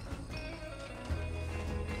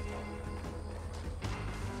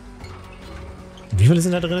 Wie viele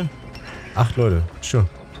sind da drin? 8 Leute. Sure.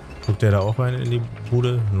 Guckt der da auch rein in die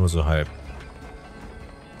Bude? Nur so halb.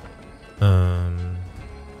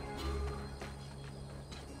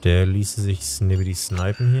 Der ließe sich Snibbity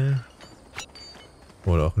snipen hier.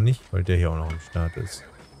 Oder auch nicht, weil der hier auch noch am Start ist.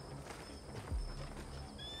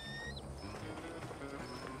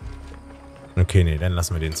 Okay, nee, dann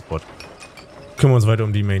lassen wir den Spot. Kümmern uns weiter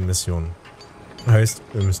um die Main-Mission. Heißt,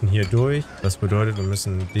 wir müssen hier durch. Das bedeutet, wir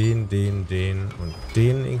müssen den und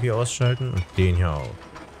den irgendwie ausschalten und den hier auch.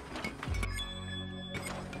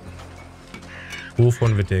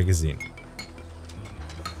 Wovon wird der gesehen?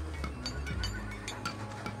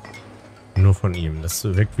 Nur von ihm. Das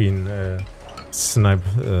wirkt wie ein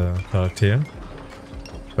Snipe-Charakter.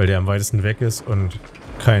 Weil der am weitesten weg ist und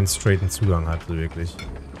keinen straighten Zugang hat, so wirklich.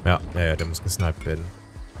 Ja, der muss gesniped werden.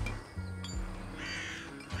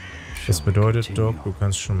 Das bedeutet, Doc, du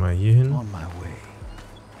kannst schon mal hier hin.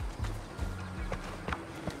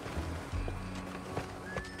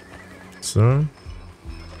 So.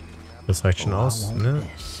 Das reicht schon aus, ne?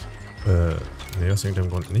 Ne, aus irgendeinem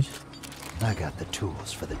Grund nicht.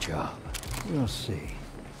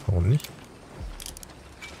 Warum nicht?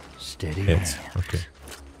 Jetzt, okay.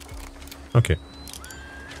 Okay.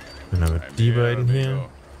 Dann haben wir die beiden hier.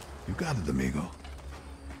 You got it, amigo.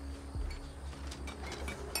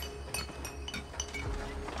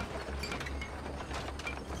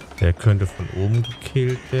 Der könnte von oben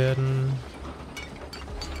gekillt werden.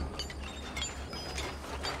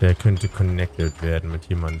 Der könnte connected werden mit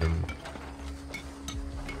jemandem.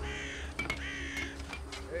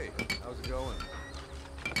 Hey, how's it going?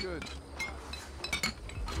 Good.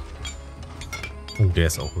 Der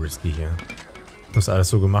ist auch risky hier. Muss alles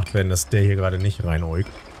so gemacht werden, dass der hier gerade nicht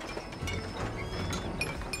reinäugt.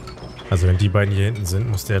 Also wenn die beiden hier hinten sind,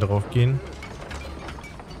 muss der drauf gehen.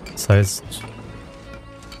 Das heißt,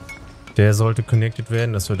 der sollte connected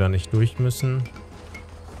werden, dass wir da nicht durch müssen.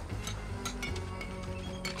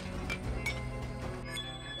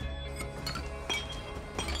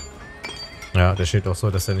 Ja, der steht auch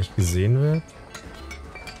so, dass er nicht gesehen wird.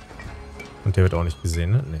 Und der wird auch nicht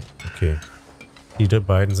gesehen, ne? Nee, okay. Die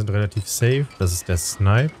beiden sind relativ safe. Das ist der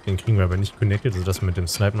Snipe. Den kriegen wir aber nicht connected, sodass wir mit dem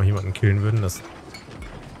Snipe noch jemanden killen würden. Das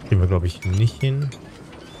kriegen wir, glaube ich, nicht hin.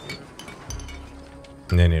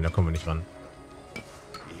 Nee, da kommen wir nicht ran.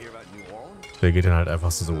 Der geht dann halt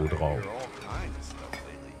einfach so drauf.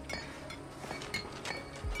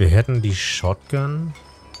 Wir hätten die Shotgun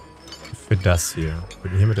für das hier. Wir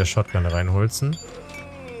würden hier mit der Shotgun reinholzen.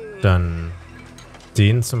 Dann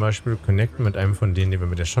den zum Beispiel connecten mit einem von denen, den wir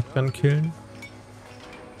mit der Shotgun killen.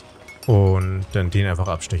 Und dann den einfach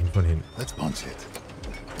abstechen von hinten.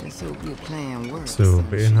 So,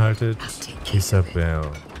 beinhaltet Isabel.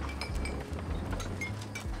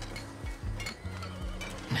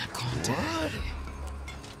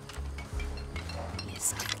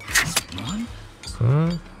 So.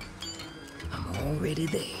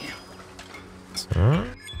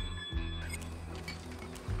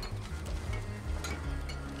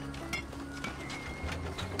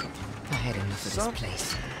 So.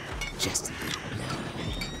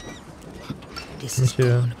 Nicht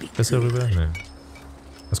hier besser rüber? Nee.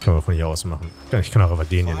 Das können wir von hier aus machen. Ich kann auch einfach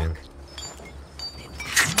den hier nehmen.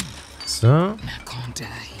 So.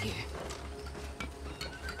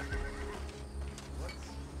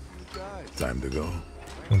 Time to go.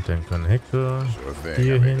 Und dann kann Hector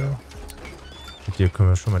hier hin. Mit dir können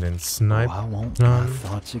wir schon mal den Snipe planen.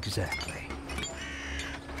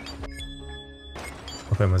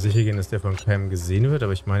 Auf einmal sicher gehen, dass der von keinem gesehen wird,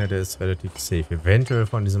 aber ich meine, der ist relativ safe. Eventuell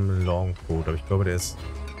von diesem Longboat, aber ich glaube, der ist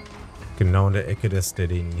genau in der Ecke, dass der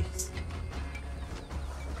den nichts.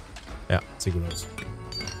 Ja, sieht gut aus.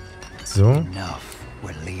 So.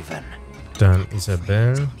 Dann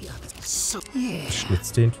Isabel.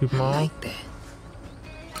 Schlitzt den Typen auf.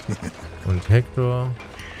 Und Hector.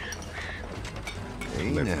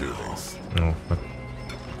 Oh, fuck.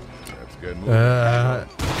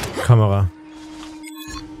 Kamera.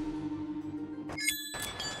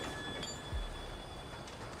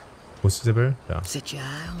 Wo ist Isabel? Da.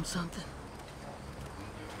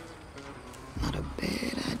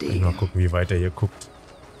 Mal gucken, wie weit er hier guckt.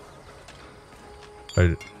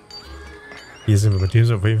 Weil hier sind wir mit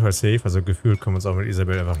dem auf jeden Fall safe. Also gefühlt können wir uns auch mit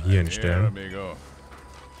Isabel einfach hier hinstellen.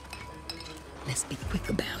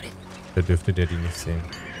 Da dürfte der die nicht sehen.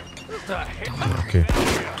 Okay.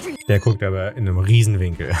 Der guckt aber in einem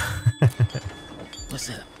Riesenwinkel. What's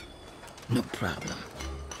up? No problem.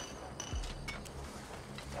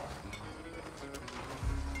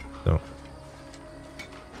 So.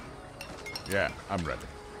 Yeah, I'm ready.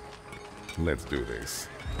 Let's do this.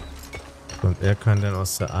 Und er kann dann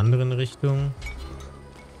aus der anderen Richtung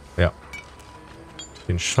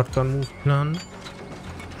den Shotgun-Move planen.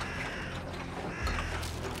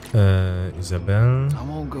 Isabel.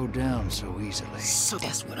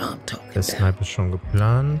 Der Sniper ist schon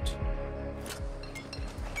geplant.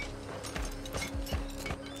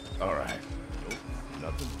 Alright.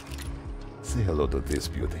 Say hello to this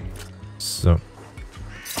beauty. So.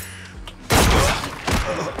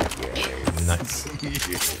 Nice.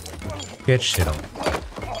 Get shit on.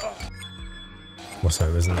 Muss er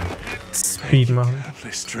ein bisschen Speed machen.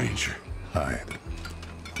 Stranger. Hide.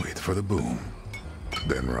 Wait for the boom.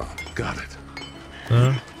 Then run. Got it.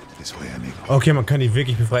 Ja. This way, amigo. Okay, man kann die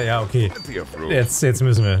wirklich befreien. Ja, okay. Jetzt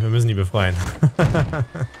müssen wir. Wir müssen die befreien.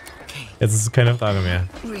 Jetzt ist es keine Frage mehr.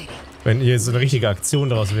 Wenn hier so eine richtige Aktion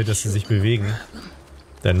daraus wird, dass sie sich bewegen,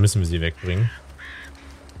 dann müssen wir sie wegbringen.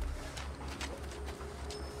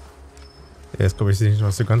 Jetzt glaube ich nicht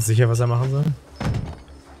noch so ganz sicher, was er machen soll.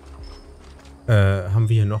 Haben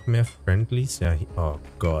wir hier noch mehr Friendlies? Ja, oh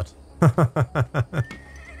Gott.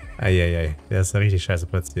 Eieiei, der ist ja richtig scheiße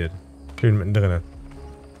platziert. Schön mittendrin.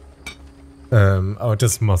 Aber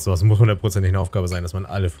das muss 100% eine Aufgabe sein, dass man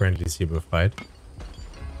alle Friendlies hier befreit.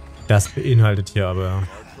 Das beinhaltet hier aber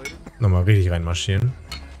nochmal richtig reinmarschieren.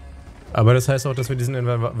 Aber das heißt auch, dass wir diesen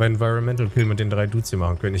Environmental Kill mit den 3 Dudes hier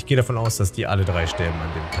machen können. Ich gehe davon aus, dass die alle 3 sterben an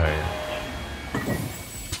dem Teil.